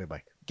it's gateway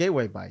bike.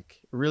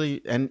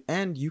 Really.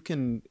 And you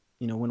can,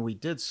 when we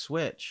did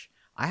switch,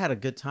 I had a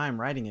good time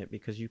riding it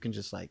because you can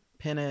just like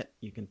pin it,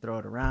 you can throw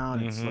it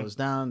around, it slows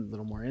down, a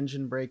little more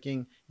engine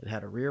braking. It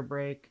had a rear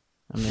brake.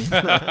 I mean,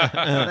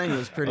 that thing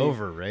was pretty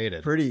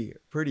overrated,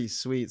 pretty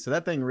sweet. So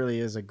that thing really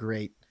is a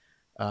great,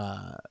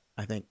 I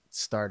think,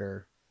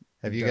 starter.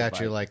 Have you got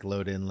your like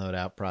load in, load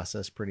out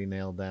process pretty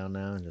nailed down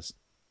now? And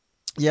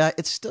yeah,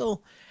 it's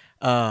still,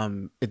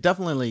 it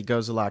definitely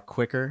goes a lot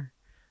quicker,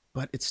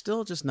 but it's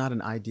still just not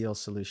an ideal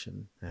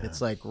solution. Yeah. It's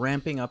like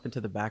ramping up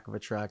into the back of a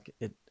truck.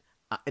 It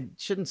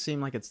shouldn't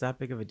seem like it's that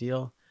big of a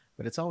deal,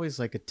 but it's always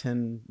like a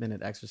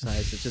 10-minute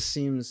exercise. It just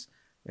seems.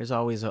 There's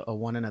always a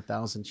 1 in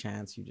 1,000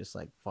 chance you just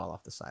like fall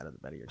off the side of the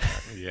bed of your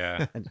truck.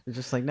 Yeah. And it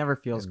just like never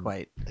feels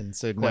quite. And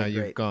so now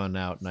you've gone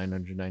out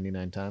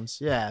 999 times.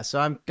 Yeah. So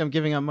I'm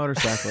giving up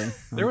motorcycling.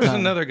 There was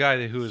another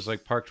guy who was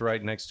like parked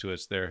right next to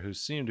us there who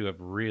seemed to have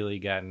really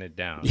gotten it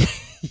down.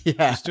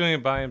 Yeah. Just doing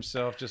it by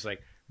himself, just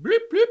like bloop,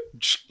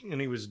 bloop, and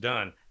he was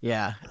done.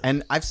 Yeah.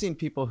 And I've seen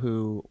people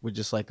who would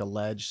just like a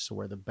ledge, so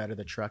where the bed of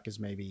the truck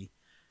is maybe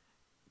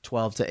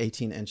 12 to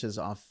 18 inches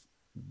off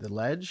the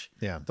ledge.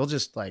 Yeah, they'll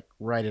just like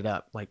ride it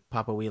up, like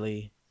pop a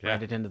wheelie,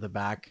 ride it into the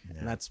back,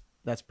 and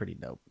that's pretty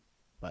dope.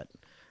 But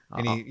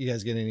you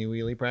guys get any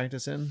wheelie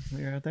practice in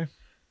when you're out there?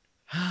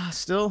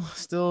 Still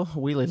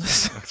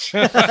wheelieless.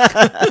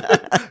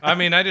 I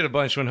mean, I did a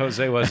bunch when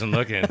Jose wasn't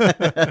looking.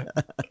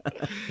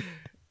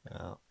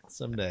 Well,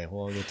 someday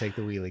we'll go take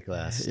the wheelie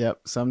class.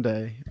 Yep,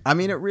 someday. I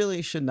mean, it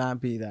really should not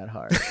be that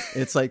hard.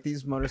 It's like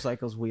these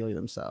motorcycles wheelie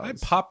themselves. I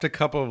popped a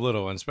couple of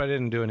little ones, but I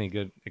didn't do any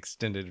good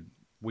extended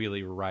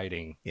wheelie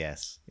riding.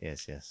 Yes.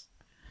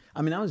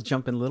 I mean, I was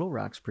jumping Little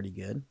Rocks pretty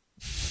good.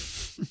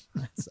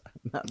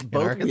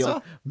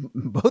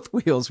 Both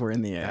wheels were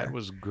in the air. That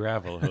was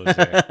gravel,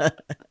 Jose.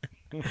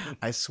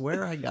 I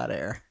swear I got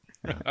air.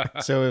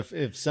 So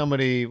if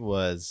somebody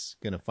was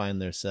going to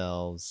find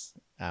themselves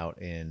out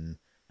in,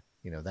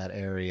 that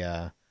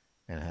area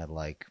and had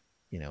like,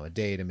 a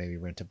day to maybe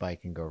rent a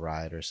bike and go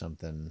ride or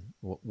something,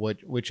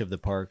 which of the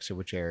parks or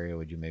which area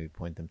would you maybe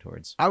point them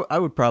towards? I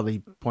would probably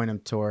point them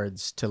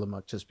towards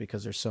Tillamook just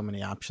because there's so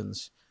many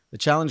options. The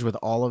challenge with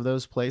all of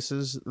those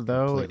places,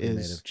 though,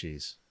 is made of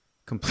cheese.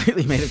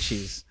 Completely made of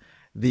cheese.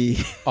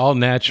 All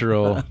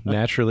natural,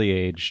 naturally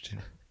aged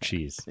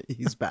cheese.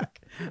 He's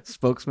back.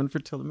 Spokesman for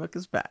Tillamook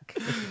is back.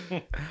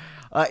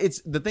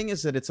 The thing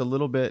is that it's a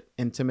little bit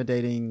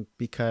intimidating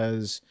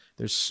because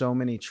there's so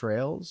many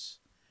trails.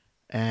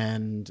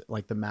 And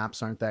like the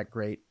maps aren't that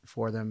great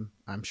for them.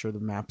 I'm sure the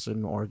maps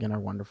in Oregon are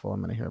wonderful. I'm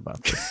going to hear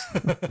about this.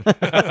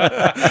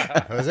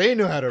 Jose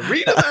knew how to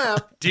read a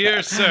map.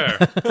 Dear sir.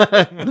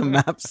 The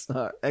maps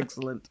are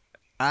excellent.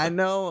 I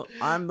know.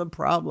 I'm the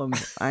problem.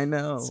 I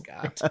know.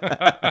 Scott.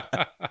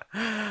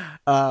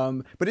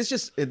 But it's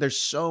just, there's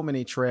so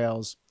many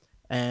trails.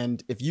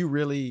 And if you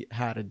really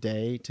had a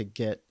day to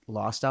get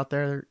lost out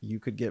there, you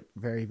could get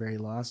very, very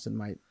lost and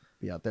might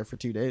be out there for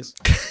 2 days.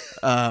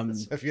 So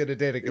if you had a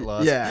day to get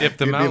lost, Yeah. If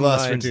the You'd be mountain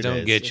lost for lions 2 don't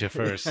days. get you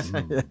first.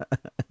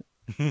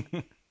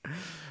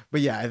 But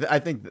yeah, I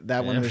think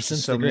that one ever there's since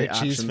just so the many Great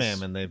Cheese options.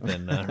 Famine, they've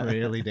been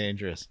really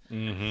dangerous.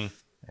 hmm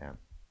Yeah,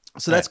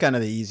 So that's kind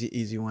of the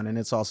easy one, and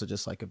it's also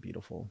just like a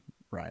beautiful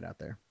ride out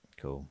there.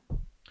 cool.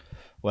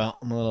 Well,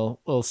 I'm a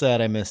little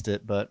sad I missed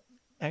it, but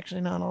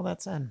actually not all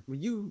that sad. Well,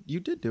 you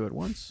did do it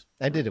once.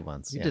 I did it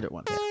once. You yeah. did it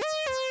once.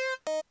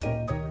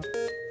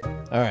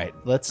 All right,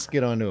 let's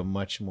get on to a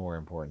much more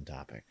important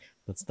topic.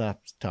 Let's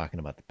stop talking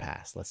about the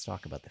past. Let's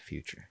talk about the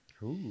future.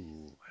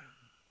 Ooh.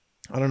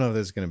 I don't know if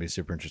this is going to be a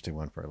super interesting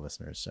one for our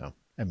listeners. So,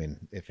 I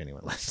mean, if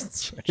anyone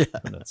listens, which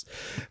who knows.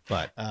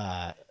 But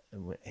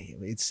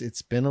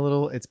it's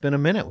been a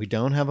minute. We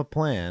don't have a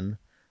plan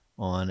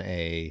on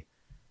a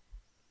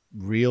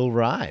real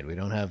ride. We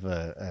don't have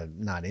a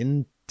not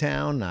in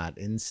town, not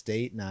in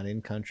state, not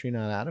in country,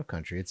 not out of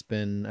country. It's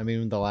been, I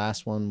mean, the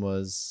last one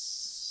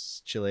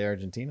was Chile,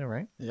 Argentina,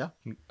 right? Yeah.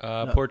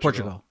 Portugal.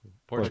 Portugal.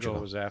 Portugal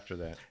was after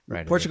that.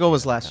 Right. Portugal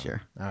was last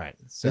year. All right.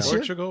 So This year?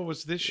 Portugal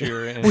was this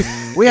year. In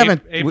We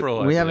haven't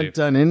April. we I haven't believe.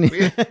 done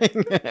anything.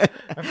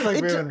 I feel like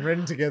It we took- haven't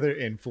ridden together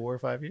in 4 or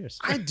 5 years.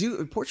 I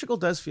do. Portugal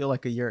does feel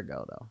like a year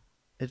ago, though.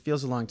 It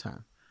feels a long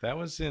time. That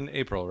was in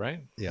April,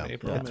 right? Yeah,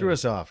 April. it threw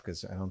us off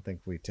because I don't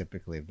think we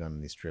typically have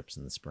done these trips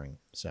in the spring.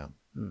 So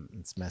Hmm.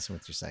 it's messing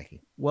with your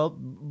psyche. Well,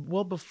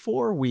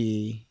 before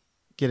we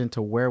get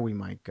into where we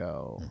might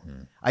go,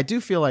 I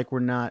do feel like we're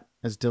not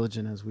as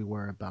diligent as we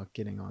were about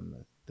getting on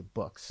the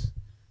books.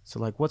 So,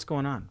 like, what's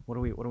going on? What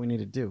do we need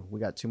to do? We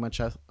got too much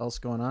else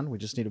going on. We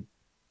just need to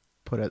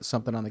put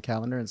something on the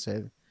calendar and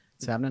say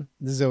it's happening.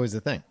 This is always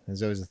the thing.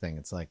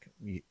 It's like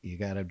you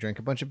got to drink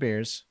a bunch of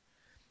beers,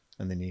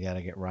 and then you got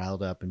to get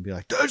riled up and be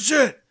like, "That's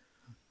it,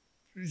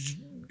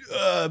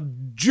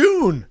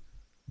 June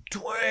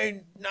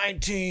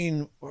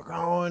 2019. We're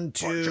going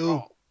to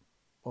Portugal."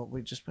 Well,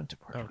 we just went to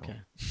Portugal. Okay,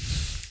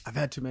 I've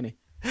had too many.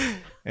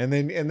 And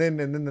then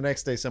the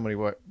next day somebody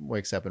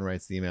wakes up and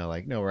writes the email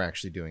like, "No, we're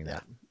actually doing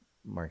that."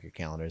 Mark your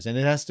calendars, and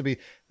it has to be.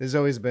 There's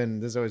always been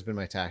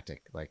my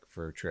tactic, like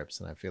for trips,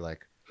 and I feel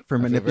like For I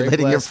feel very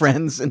manipulating your blessed.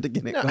 friends into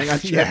going on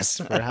trips. Yes,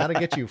 for how to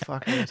get you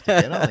fuckers to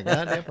get on the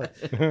goddamn plane.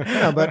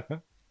 No,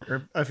 but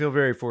I feel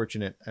very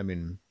fortunate. I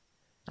mean,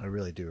 I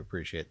really do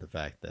appreciate the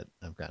fact that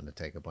I've gotten to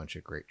take a bunch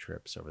of great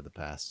trips over the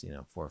past,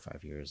 4 or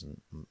 5 years,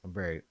 and I'm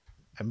very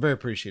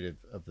appreciative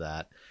of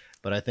that.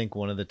 But I think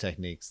one of the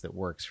techniques that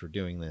works for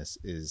doing this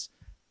is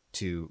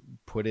to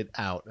put it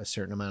out a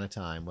certain amount of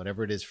time,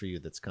 whatever it is for you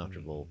that's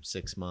comfortable,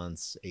 6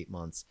 months, 8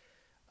 months,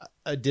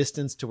 a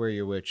distance to where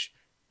you're, which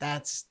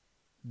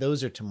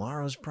those are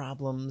tomorrow's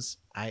problems.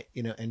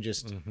 And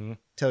just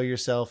tell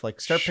yourself,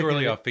 like, start Surely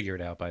picking I'll figure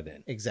it out by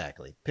then.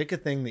 Exactly. Pick a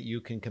thing that you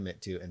can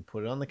commit to and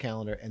put it on the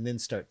calendar, and then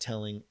start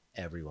telling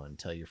everyone.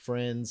 Tell your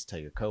friends, tell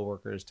your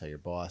coworkers, tell your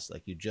boss.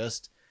 Like, you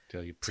just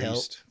Tell you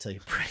priest. tell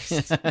your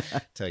priest,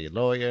 tell your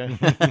lawyer,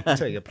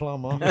 tell your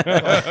plumber.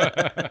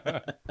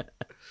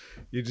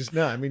 You just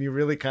know. I mean, you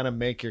really kind of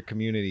make your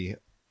community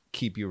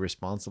keep you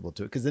responsible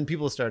to it, because then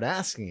people start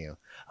asking you,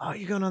 "Oh,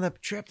 you're going on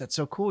that trip? That's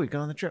so cool. You're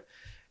going on the trip."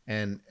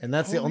 And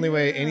that's the only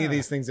way any of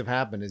these things have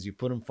happened, is you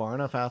put them far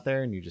enough out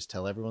there and you just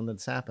tell everyone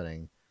that's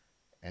happening,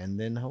 and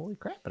then holy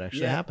crap, it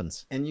actually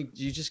happens. And you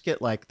just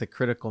get like the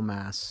critical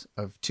mass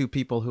of 2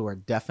 people who are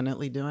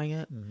definitely doing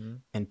it,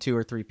 and 2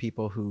 or 3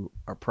 people who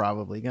are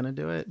probably going to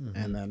do it,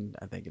 and then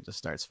I think it just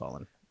starts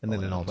falling. And then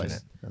an into alternate,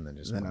 place. and then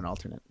just And then an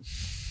alternate.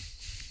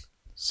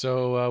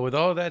 So, with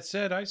all that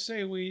said, I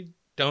say we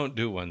don't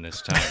do one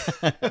this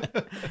time.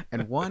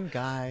 And one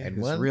guy And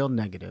who's one- real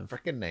negative.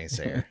 freaking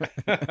naysayer.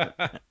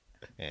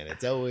 And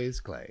it's always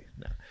Clay.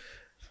 No.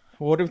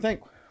 Well, what do we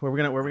think? Where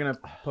we gonna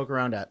poke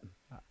around at?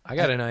 I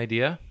got an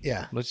idea.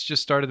 Yeah. Let's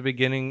just start at the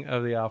beginning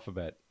of the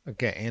alphabet.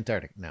 Okay.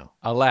 Antarctic. No.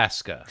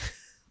 Alaska.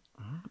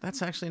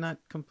 That's actually not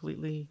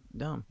completely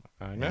dumb.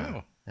 I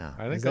know. No.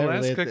 I think Is that really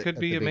Alaska at the- could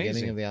at be the amazing.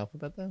 Beginning of the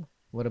alphabet, though.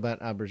 What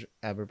about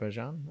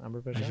Azerbaijan?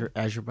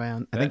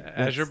 Azerbaijan. I think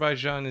that's-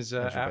 Azerbaijan is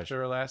Azerbaijan.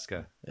 after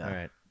Alaska. Yeah. All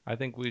right. I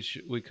think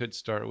we could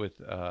start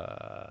with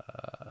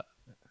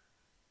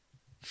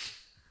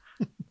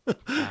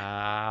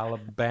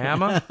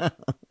Alabama.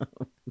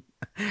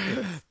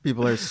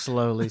 People are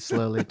slowly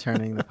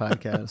turning the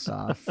podcast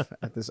off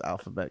at this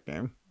alphabet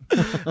game.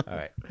 All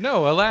right.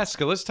 No,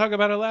 Alaska. Let's talk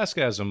about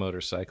Alaska as a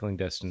motorcycling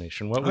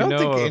destination. What I we don't know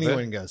think of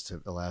anyone it. goes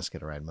to Alaska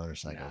to ride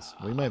motorcycles.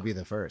 No. We might be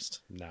the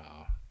first. No.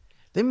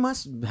 They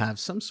must have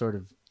some sort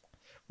of.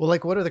 Well,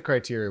 like, what are the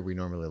criteria we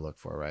normally look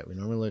for, right? We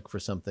normally look for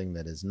something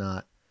that is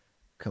not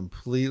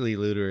completely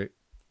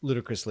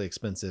ludicrously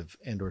expensive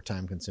and or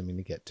time consuming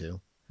to get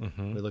to.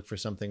 Mhm. We look for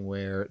something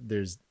where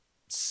there's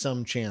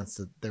some chance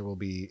that there will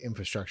be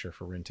infrastructure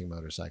for renting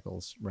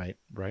motorcycles, right?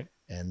 Right.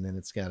 And then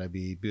it's got to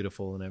be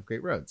beautiful and have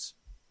great roads.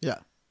 Yeah.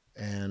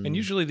 And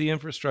usually the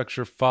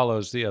infrastructure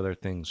follows the other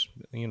things.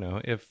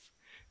 If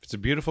it's a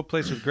beautiful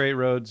place with great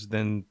roads,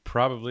 then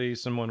probably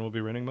someone will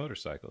be renting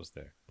motorcycles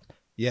there.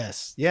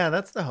 yes, yeah,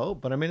 that's the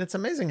hope. But I mean, it's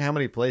amazing how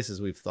many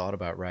places we've thought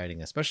about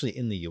riding, especially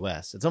in the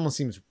U.S. It almost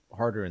seems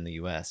harder in the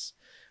U.S.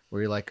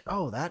 where you're like,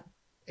 oh, that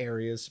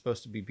area is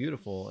supposed to be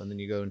beautiful, and then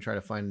you go and try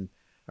to find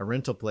a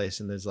rental place,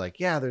 and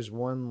there's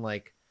one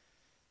like,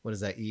 what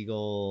is that,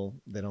 Eagle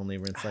that only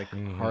rents like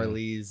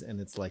Harleys,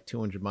 and it's like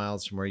 200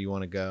 miles from where you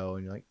want to go,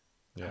 and you're like,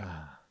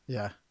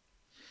 Yeah.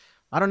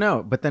 I don't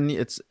know, but then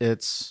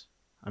it's.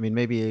 I mean,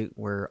 maybe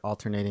we're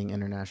alternating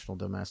international,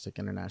 domestic,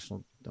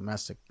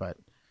 but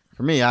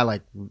for me, I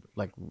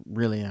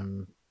really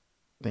am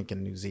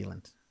thinking New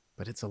Zealand,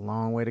 but it's a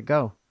long way to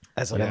go.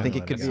 That's what I think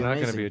it could It's be not going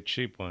to amazing. be a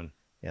cheap one.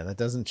 Yeah, that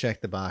doesn't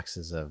check the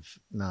boxes of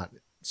not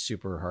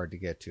super hard to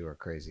get to or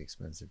crazy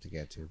expensive to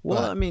get to.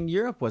 Well, But, I mean,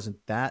 Europe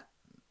wasn't that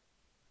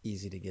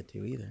easy to get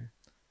to either.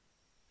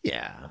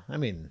 yeah, I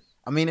mean,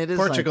 It is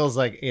Portugal's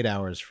like 8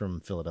 hours from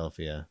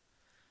Philadelphia.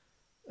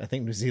 I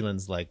think New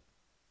Zealand's like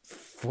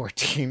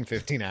 14,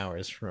 15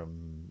 hours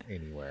from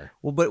anywhere.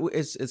 Well, but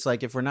it's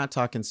like if we're not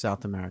talking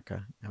South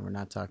America and we're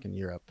not talking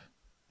Europe,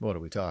 What are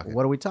we talking?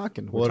 what are we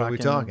talking? What are we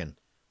talking?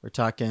 We're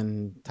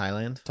talking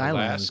Thailand?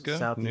 Alaska,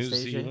 Southeast New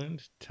Asia.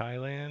 Zealand,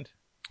 Thailand.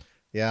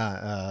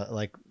 Yeah,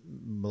 like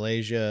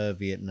Malaysia,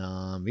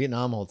 Vietnam.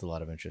 Vietnam holds a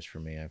lot of interest for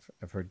me.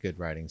 I've heard good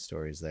writing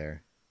stories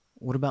there.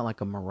 What about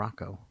like a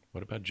Morocco?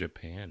 What about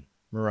Japan?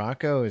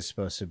 Morocco is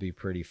supposed to be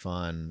pretty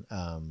fun.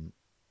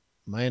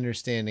 My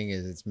understanding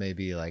is it's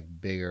maybe like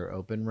bigger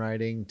open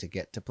riding to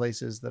get to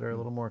places that are a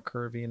little more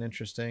curvy and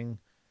interesting.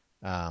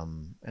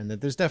 And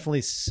that there's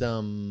definitely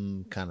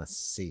some kind of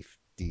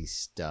safety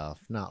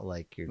stuff. Not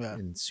like you're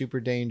in super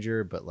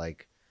danger, but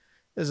like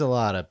there's a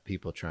lot of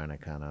people trying to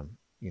kind of,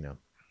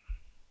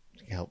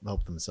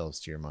 help themselves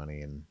to your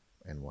money and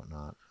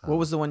whatnot. What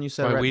was the one you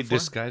said Why right we before?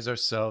 disguise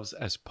ourselves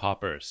as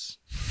paupers.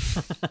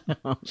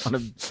 On a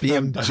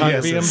BMW.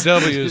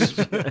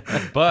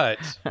 BMWs, but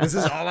This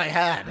is all I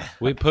had.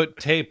 we put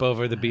tape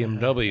over the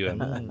BMW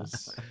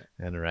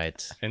And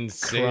right. and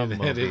say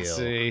that it's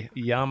a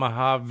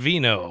Yamaha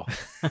Vino.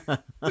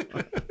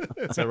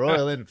 It's a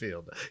Royal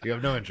Enfield. You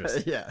have no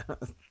interest. Yeah.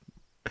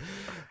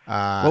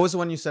 What was the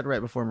one you said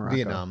right before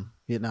Morocco?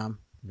 Vietnam.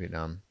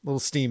 A little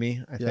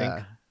steamy, I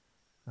think.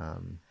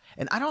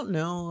 And I don't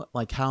know,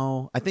 like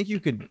how I think you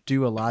could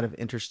do a lot of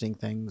interesting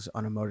things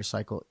on a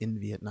motorcycle in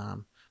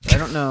Vietnam. But I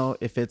don't know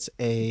if it's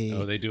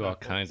Oh, they do all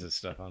kinds of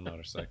stuff on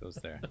motorcycles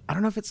there. I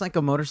don't know if it's like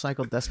a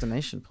motorcycle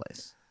destination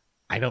place.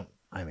 I don't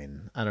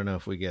know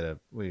if we get a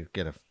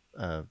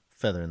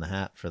feather in the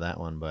hat for that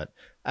one, but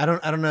I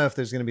don't know if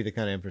there's going to be the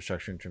kind of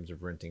infrastructure in terms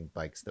of renting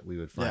bikes that we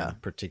would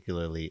find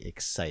particularly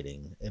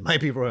exciting. It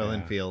might be Royal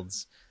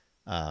Enfields.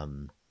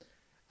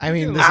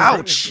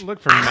 Look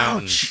for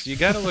mountains. You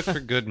got to look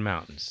for good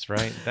mountains,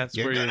 right? That's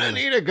You're where you're gonna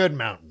need a good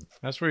mountain.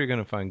 That's where you're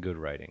gonna find good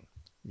writing.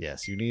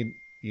 Yes, you need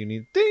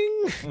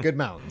ding good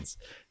mountains.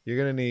 You're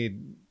gonna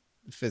need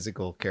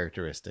physical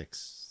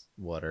characteristics,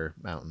 water,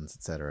 mountains,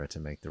 etc., to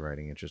make the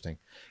writing interesting,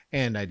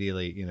 and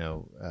ideally,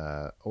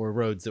 or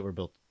roads that were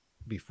built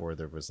before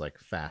there was like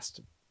fast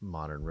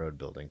modern road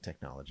building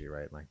technology,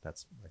 right? Like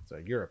that's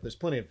Europe. There's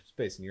plenty of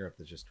space in Europe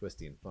that's just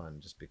twisty and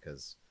fun, just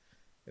because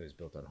it was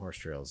built on horse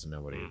trails and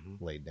nobody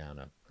laid down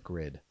a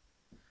grid.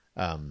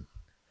 How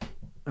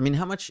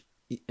much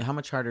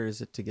harder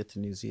is it to get to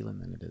New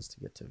Zealand than it is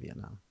to get to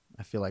Vietnam?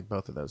 I feel like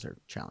both of those are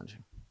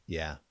challenging.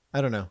 Yeah,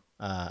 I don't know.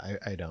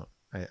 I don't.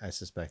 I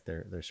suspect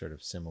they're sort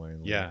of similar.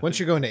 Yeah. Once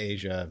you're going to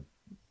Asia,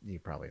 you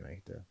probably make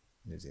it to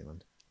New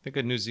Zealand. I think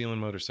a New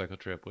Zealand motorcycle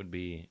trip would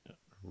be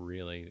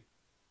really,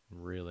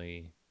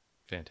 really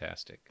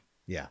fantastic.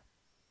 Yeah.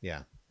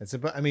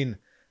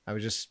 I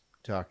was just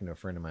talking to a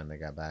friend of mine that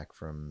got back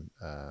from,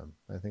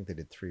 I think they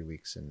did 3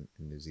 weeks in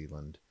New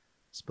Zealand,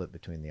 split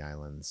between the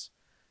islands,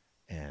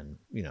 and,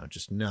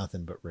 just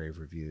nothing but rave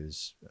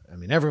reviews. I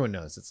mean, everyone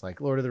knows it's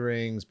like Lord of the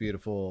Rings,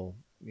 beautiful,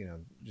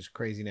 just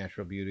crazy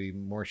natural beauty,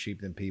 more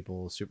sheep than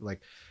people, super,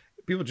 like,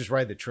 people just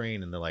ride the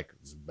train and they're like,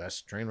 it's the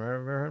best train ride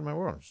I've ever had in my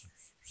world. It's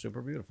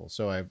super beautiful.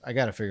 So I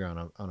got to figure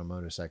on a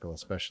motorcycle,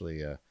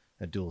 especially a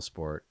dual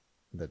sport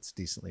that's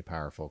decently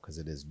powerful, because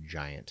it is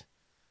giant.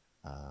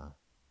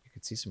 You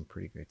could see some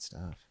pretty great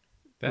stuff.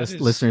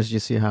 Listeners, you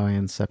see how I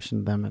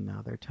inceptioned them, and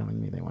now they're telling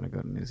me they want to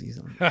go to New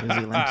Zealand.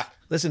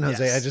 Listen,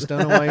 Jose, Yes. I just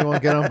don't know why you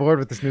won't get on board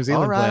with this New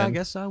Zealand All right, plan. I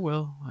guess I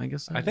will.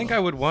 I think I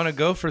would want to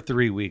go for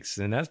 3 weeks,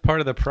 and that's part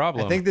of the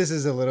problem. I think this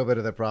is a little bit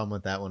of the problem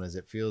with that one, is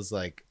it feels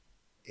like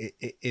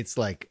it's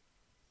like,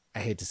 I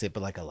hate to say it,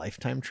 but like a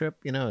lifetime trip,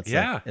 It's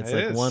like it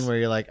like is. one where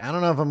you're like, I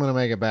don't know if I'm going to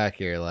make it back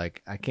here.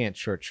 Like, I can't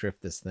short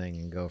shrift this thing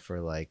and go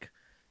for like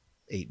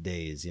 8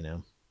 days,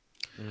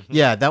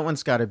 Yeah, that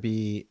one's got to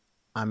be.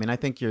 I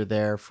think you're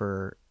there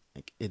for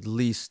like at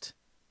least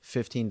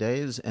 15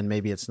 days, and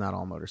maybe it's not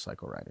all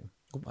motorcycle riding.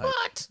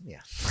 What? Yeah.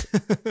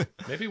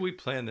 Maybe we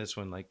plan this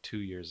one like 2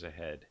 years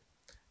ahead.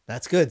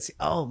 That's good. See,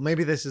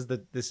 maybe this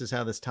is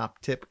how this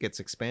top tip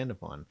gets expanded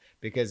upon.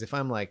 Because if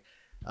I'm like,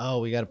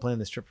 we got to plan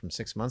this trip from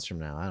 6 months from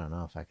now, I don't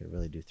know if I could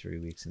really do 3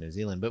 weeks in New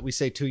Zealand. But we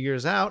say 2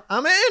 years out,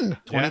 I'm in.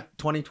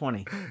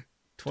 2020.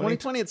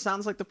 2020, it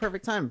sounds like the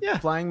perfect time. Yeah.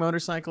 Flying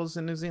motorcycles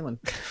in New Zealand.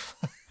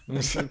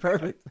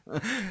 Perfect.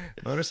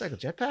 Motorcycle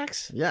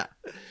jetpacks? Yeah.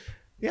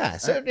 Yeah.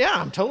 So yeah,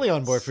 I'm totally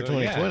on board for So,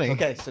 yeah. 2020.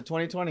 Okay, so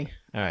 2020.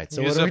 All right.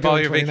 So Use what are we up all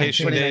doing your 2019?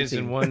 vacation days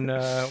in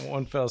 2019.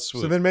 one fell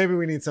swoop. So then maybe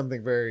we need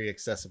something very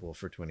accessible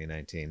for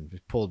 2019.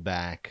 Pulled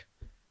back,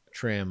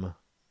 trim,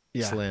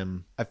 Yeah.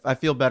 slim. I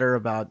feel better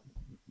about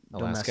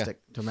Alaska.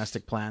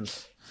 domestic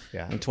plans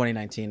Yeah. in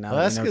 2019 now.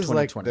 Alaska that we know is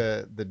like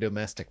 2020. the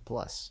domestic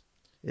plus.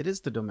 It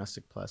is the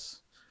domestic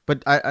plus.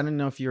 But I don't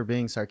know if you were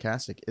being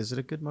sarcastic. Is it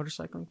a good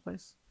motorcycling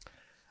place?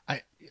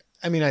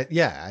 I mean, I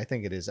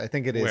think it is. I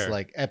think it is Where?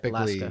 like epically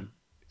Alaska.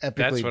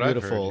 That's what I've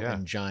beautiful heard, yeah.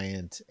 and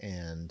giant.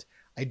 And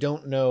I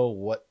don't know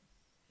what,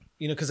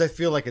 because I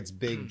feel like it's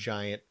big,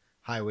 giant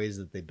highways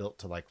that they built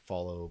to like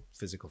follow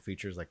physical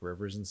features like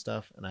rivers and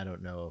stuff. And I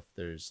don't know if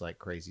there's like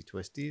crazy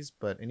twisties,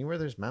 but anywhere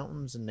there's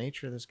mountains and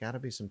nature, there's got to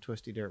be some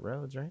twisty dirt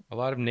roads, right? A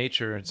lot of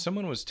nature. And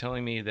someone was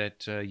telling me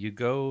that you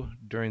go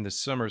during the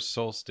summer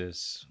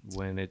solstice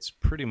when it's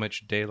pretty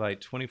much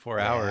daylight 24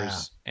 Yeah.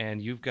 hours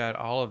and you've got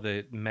all of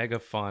the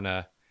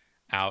megafauna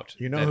out.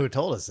 You know that- who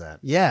told us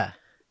that? Yeah.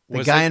 The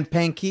Was guy it- in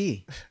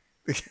Pankey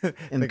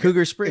in The-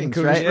 Cougar Springs,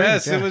 Cougar right? Springs.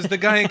 Yes, yeah. it was the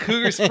guy in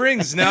Cougar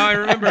Springs. Now I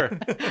remember.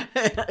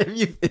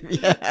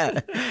 Yeah.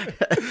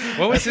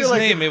 What was I feel his like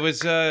name? It was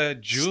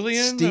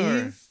Julian?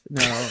 Steve?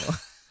 No.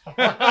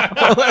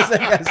 What was that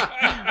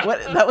guy's?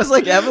 What? That was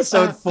like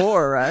episode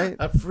 4, right?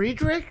 A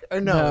Friedrich? Or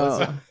no?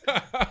 No.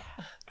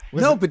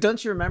 Was No, it- but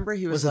don't you remember?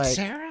 He was was, it like,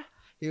 Sarah?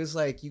 he was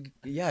like,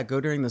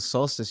 go during the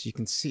solstice. You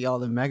can see all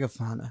the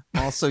megafauna.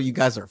 Also, you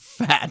guys are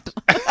fat.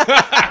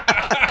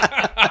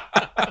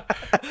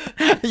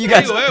 You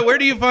guys. Hey, where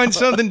do you find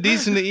something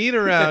decent to eat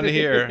around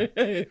here?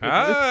 If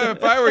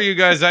I were you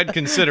guys, I'd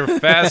consider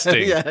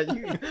fasting.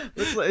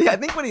 I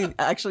think what he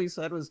actually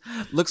said was,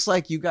 "Looks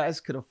like you guys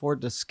could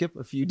afford to skip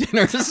a few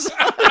dinners."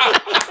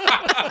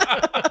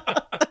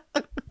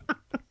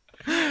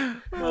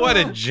 What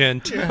a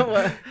gent.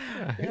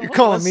 You're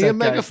calling me a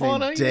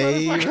megafauna? you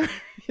motherfucker?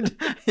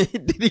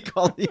 Dave? Did he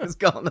call? He was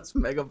calling us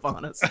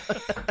megafaunas.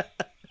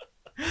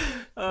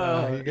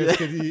 You guys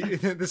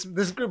could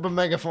this group of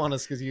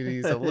megafaunas could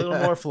use a little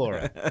more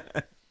flora.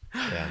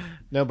 Yeah.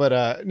 No,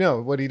 but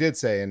no, what he did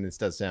say, and this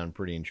does sound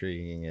pretty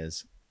intriguing,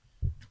 is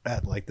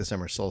at like the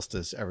summer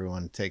solstice,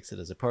 everyone takes it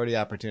as a party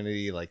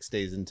opportunity, like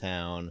stays in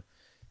town,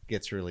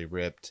 gets really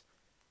ripped,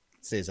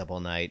 stays up all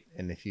night,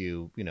 and if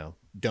you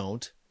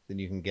don't, then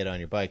you can get on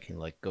your bike and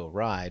like go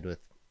ride with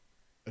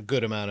a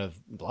good amount of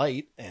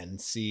light and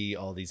see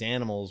all these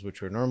animals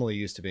which were normally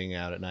used to being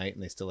out at night,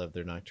 and they still have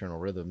their nocturnal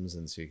rhythms,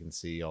 and so you can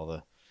see all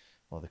the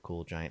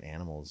cool giant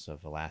animals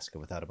of Alaska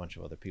without a bunch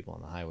of other people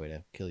on the highway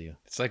to kill you.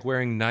 It's like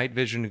wearing night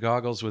vision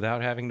goggles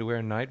without having to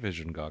wear night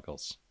vision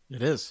goggles.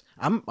 It is.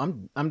 I'm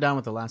down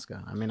with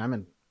Alaska. I mean, I'm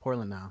in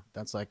Portland now.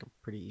 That's like a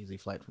pretty easy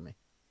flight for me.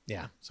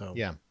 Yeah. So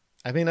Yeah.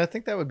 I mean, I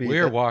think that would be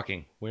We're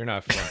walking. We're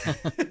not flying.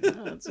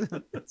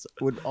 it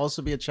would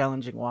also be a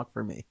challenging walk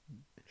for me.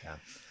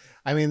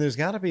 I mean, there's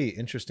got to be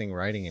interesting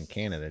riding in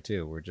Canada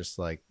too. We're just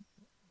like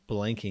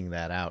blanking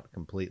that out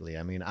completely.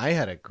 I mean, I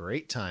had a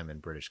great time in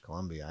British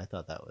Columbia. I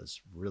thought that was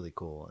really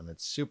cool, and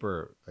it's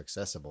super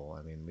accessible.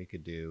 I mean, we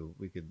could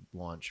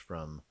launch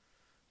from,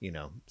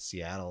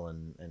 Seattle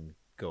and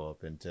go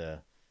up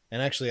into,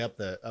 and actually up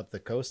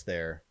the coast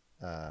there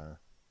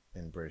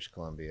in British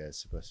Columbia is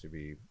supposed to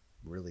be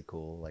really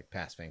cool, like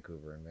past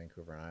Vancouver and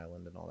Vancouver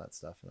Island and all that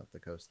stuff, and up the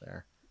coast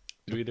there.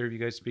 Do either of you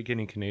guys speak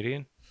any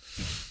Canadian?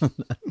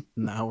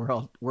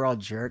 No, we're all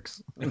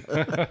jerks.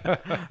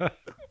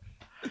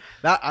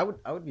 That I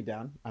would be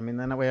down. I mean,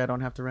 then that way I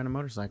don't have to rent a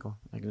motorcycle.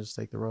 I can just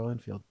take the Royal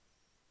Enfield.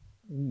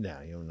 No,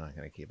 you're not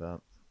going to keep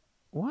up.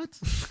 What?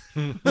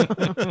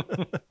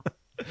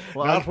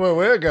 Not where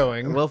we're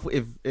going. Well,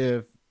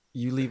 if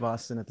you leave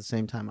Austin at the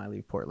same time I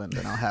leave Portland,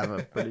 then I'll have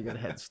a pretty good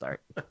head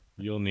start.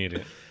 You'll need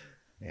it.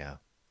 Yeah.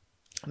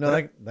 No,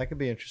 that could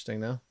be interesting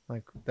though.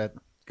 Like that,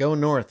 go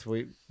north.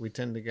 We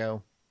tend to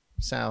go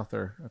south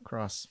or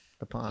across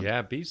the pond.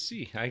 Yeah,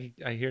 BC.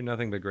 I hear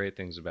nothing but great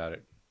things about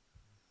it.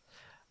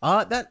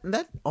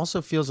 That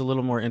also feels a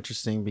little more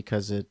interesting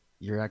because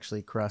you're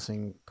actually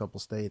crossing a couple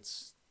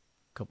states,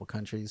 a couple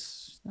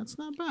countries. That's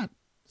not bad.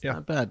 It's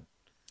not bad.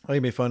 I think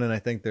it'd be fun, and I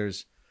think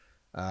there's,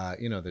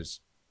 there's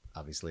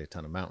obviously a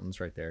ton of mountains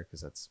right there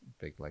because that's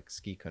big like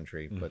ski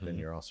country. But then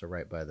you're also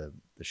right by the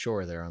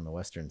shore there on the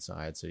western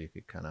side, so you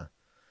could kind of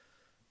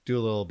do a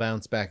little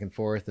bounce back and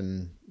forth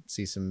and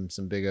see some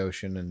big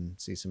ocean and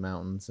see some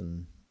mountains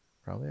and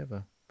probably have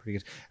a pretty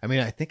good. I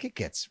mean, I think it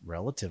gets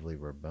relatively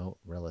remote,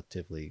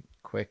 relatively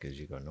quick as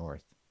you go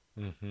north.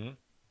 Mm-hmm.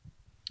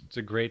 It's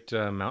a great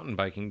mountain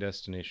biking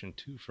destination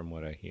too, from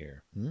what I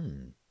hear.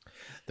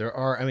 There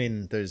are, I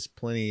mean, there's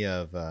plenty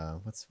of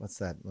what's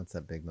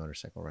that big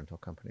motorcycle rental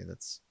company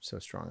that's so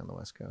strong on the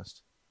West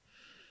Coast?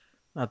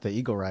 Not the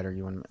Eagle Rider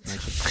you want to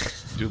mention.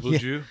 Double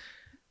Jew?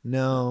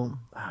 No,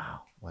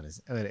 what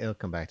is it? It'll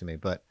come back to me.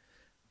 But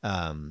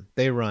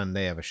they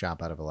have a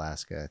shop out of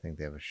Alaska. I think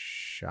they have a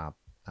shop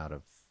out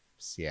of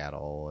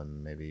Seattle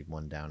and maybe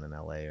one down in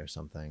LA or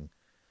something.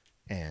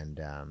 And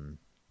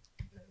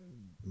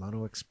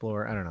Moto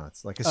Explorer, I don't know.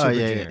 It's like a Super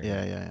Junior.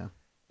 Yeah.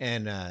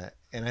 And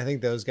And I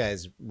think those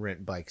guys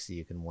rent bikes so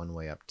you can one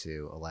way up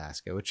to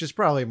Alaska, which is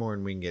probably more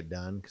than we can get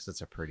done because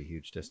it's a pretty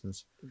huge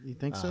distance. You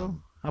think so?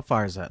 How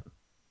far is that?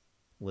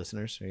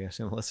 Listeners, are you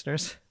asking the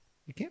listeners?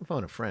 You can't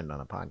phone a friend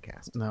on a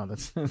podcast. No,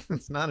 that's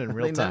It's not in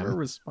real they time. never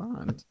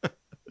respond.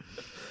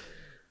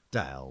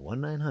 Dial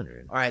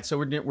 1-900. All right, so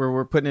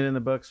we're putting it in the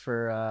books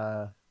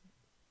for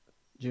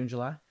June,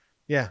 July.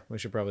 Yeah, we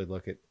should probably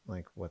look at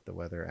like what the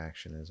weather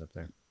action is up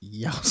there.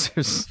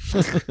 Yowzers!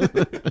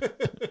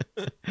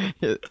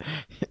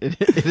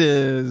 it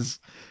is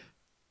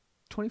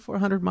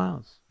 2,400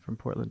 miles from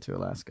Portland to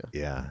Alaska.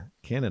 Yeah,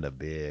 Canada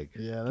big.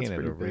 Yeah, that's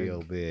Canada pretty big.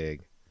 real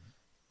big.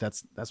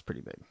 That's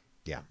pretty big.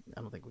 Yeah,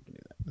 I don't think we can do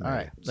that. All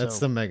right, that's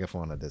so, the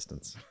megafauna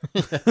distance.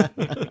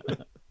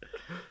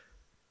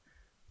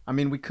 I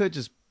mean, we could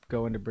just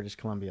go into British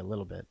Columbia a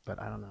little bit,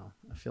 but I don't know.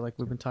 I feel like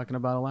we've been talking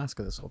about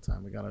Alaska this whole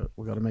time. We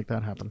gotta make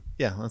that happen.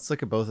 Yeah, let's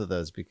look at both of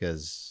those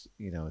because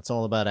it's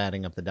all about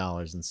adding up the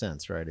dollars and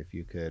cents, right? If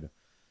you could,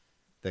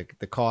 the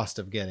cost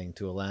of getting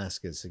to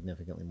Alaska is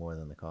significantly more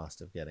than the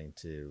cost of getting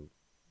to,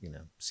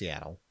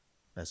 Seattle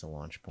as a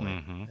launch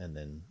point, and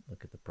then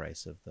look at the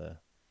price of the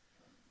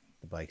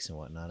bikes and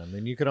whatnot. I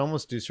mean, you could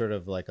almost do sort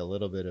of like a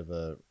little bit of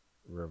a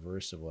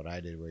reverse of what I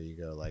did, where you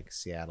go like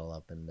Seattle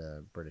up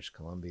into British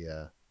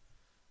Columbia,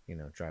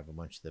 drive a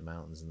bunch of the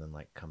mountains and then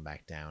like come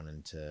back down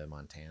into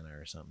Montana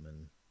or something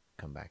and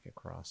come back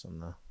across on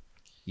the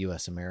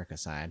U.S. America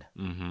side.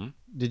 Mm-hmm.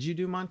 Did you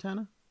do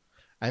Montana?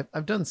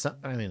 I've done some.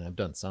 I mean, I've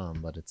done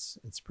some, but it's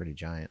pretty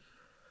giant.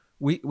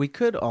 We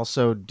could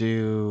also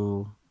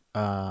do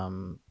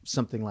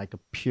something like a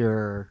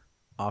pure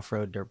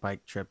off-road dirt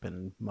bike trip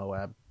in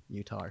Moab,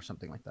 Utah, or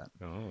something like that.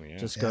 Oh yeah.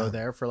 Just go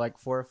there for like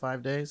 4 or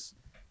 5 days,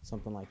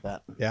 something like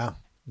that. Yeah.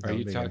 Are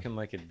you talking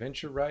like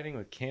adventure riding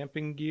with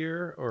camping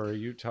gear, or are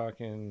you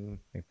talking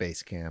like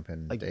base camp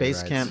and like day base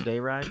rides? camp day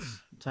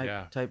rides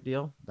type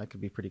deal? That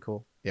could be pretty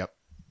cool. Yep.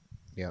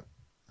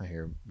 I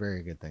hear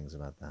very good things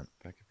about that.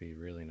 That could be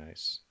really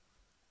nice.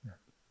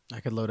 I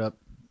could load up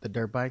the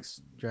dirt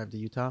bikes, drive to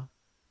Utah,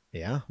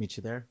 Yeah. meet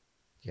you there.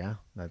 Yeah.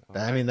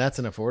 I mean, that's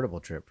an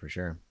affordable trip for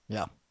sure.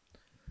 Yeah.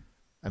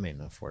 I mean,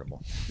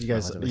 affordable. You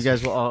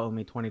guys will all owe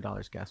me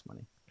 $20 gas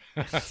money.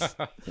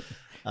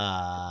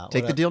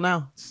 Take the deal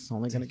now. It's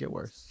only going to get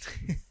worse.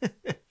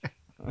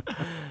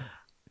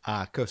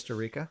 Costa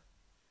Rica.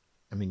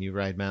 I mean, you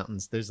ride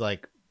mountains. There's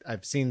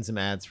I've seen some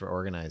ads for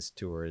organized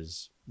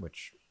tours,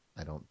 which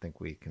I don't think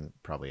we can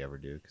probably ever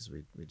do because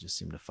we just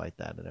seem to fight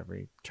that at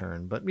every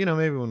turn. But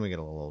maybe when we get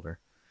a little older.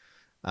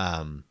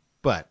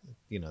 But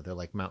they're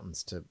like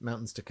mountains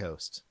to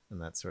coast,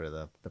 and that's sort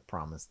of the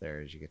promise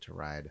there is you get to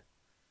ride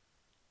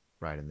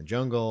in the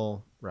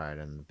jungle, ride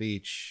on the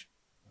beach.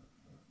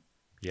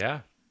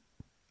 Yeah.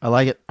 I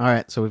like it. All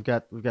right, so we've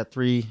got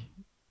three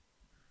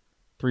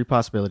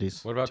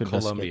possibilities. What about to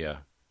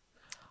Colombia?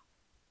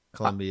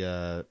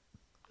 Colombia,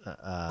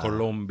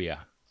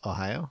 Colombia.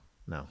 Ohio?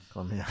 No,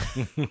 Colombia.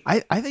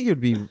 I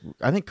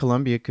think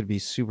Colombia could be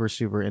super,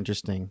 super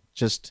interesting.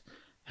 Just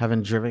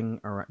having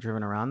driven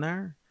around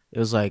there, it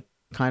was like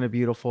kind of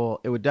beautiful.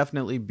 It would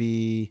definitely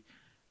be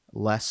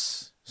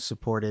less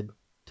supported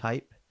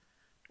type,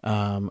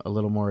 a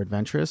little more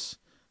adventurous,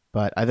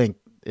 but I think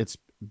it's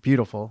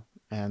beautiful.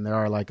 And there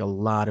are like a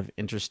lot of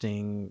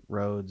interesting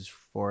roads,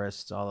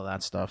 forests, all of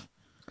that stuff.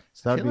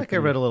 So I feel like I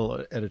read a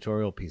little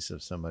editorial piece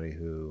of somebody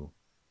who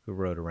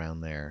rode around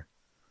there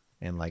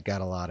and like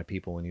got a lot of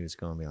people when he was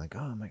going being like,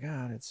 oh my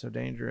God, it's so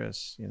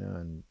dangerous,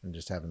 and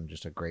just having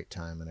just a great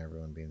time and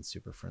everyone being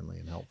super friendly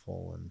and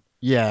helpful. And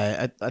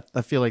yeah,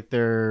 I feel like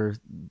their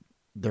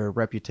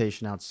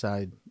reputation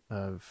outside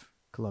of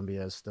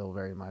Colombia is still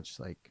very much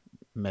like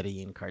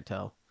Medellin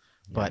cartel.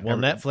 But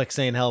Netflix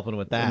ain't helping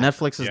with that.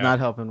 Netflix is not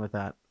helping with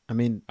that. I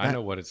mean, I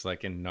know what it's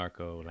like in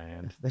narco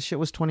land. That shit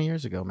was 20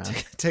 years ago, man.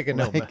 Take a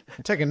note.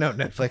 Take a note,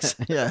 Netflix.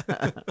 Yeah.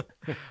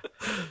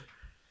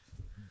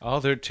 All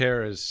their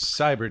terror is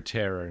cyber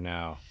terror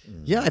now.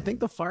 Yeah, I think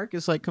the FARC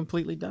is like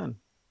completely done.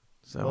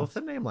 So Well, with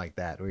a name like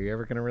that, were you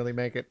ever going to really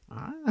make it?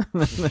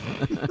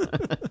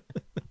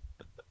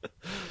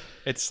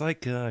 It's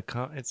like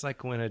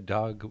when a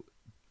dog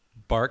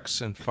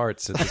barks and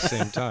farts at the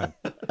same time.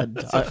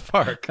 It's a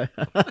fark.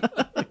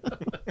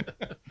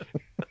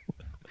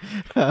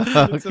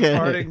 It's a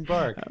farting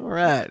bark.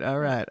 All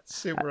right.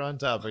 Super on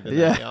topic today,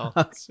 Yeah.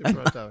 y'all. Super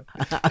on topic.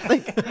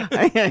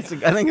 I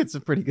think it's a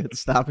pretty good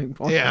stopping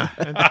point. Yeah.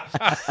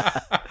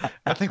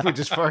 I think we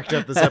just farked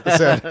up this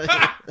episode.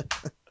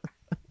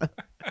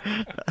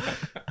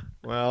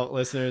 Well,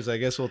 listeners, I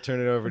guess we'll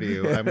turn it over to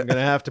you. I'm going to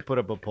have to put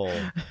up a poll.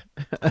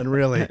 And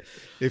really,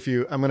 I'm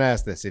going to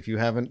ask this. If you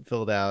haven't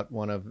filled out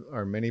one of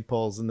our many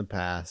polls in the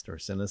past or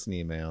sent us an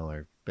email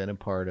or been a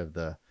part of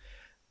the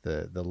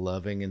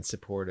loving and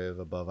supportive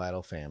Above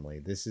Idle family,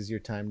 this is your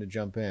time to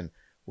jump in.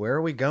 Where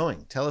are we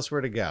going? Tell us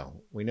where to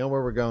go. We know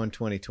where we're going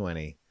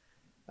 2020,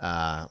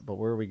 but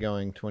where are we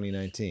going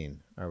 2019?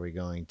 Are we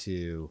going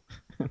to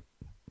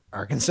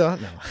Arkansas?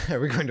 No. Are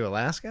we going to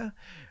Alaska?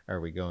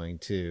 Are we going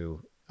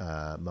to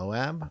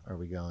Moab? Are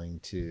we going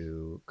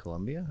to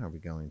Colombia? Are we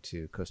going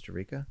to Costa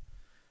Rica?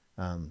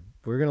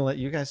 We're gonna let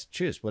you guys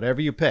choose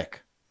whatever you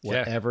pick.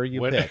 Whatever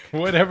you pick.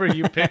 Whatever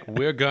you pick,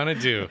 we're gonna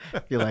do. I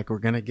feel like we're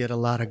gonna get a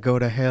lot of go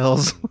to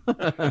hells.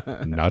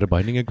 Not a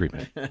binding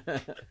agreement.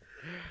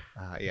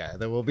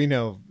 There will be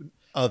no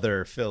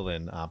other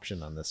fill-in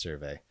option on the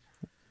survey.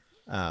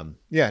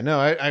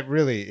 I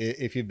really,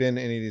 if you've been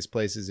to any of these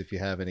places, if you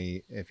have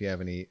any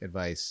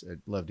advice,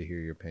 I'd love to hear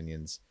your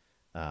opinions,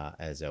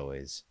 as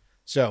always.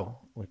 So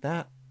with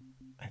that,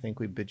 I think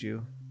we bid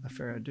you a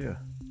fair adieu.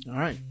 All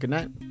right. Good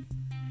night.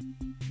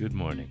 Good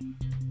morning.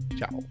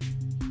 Ciao.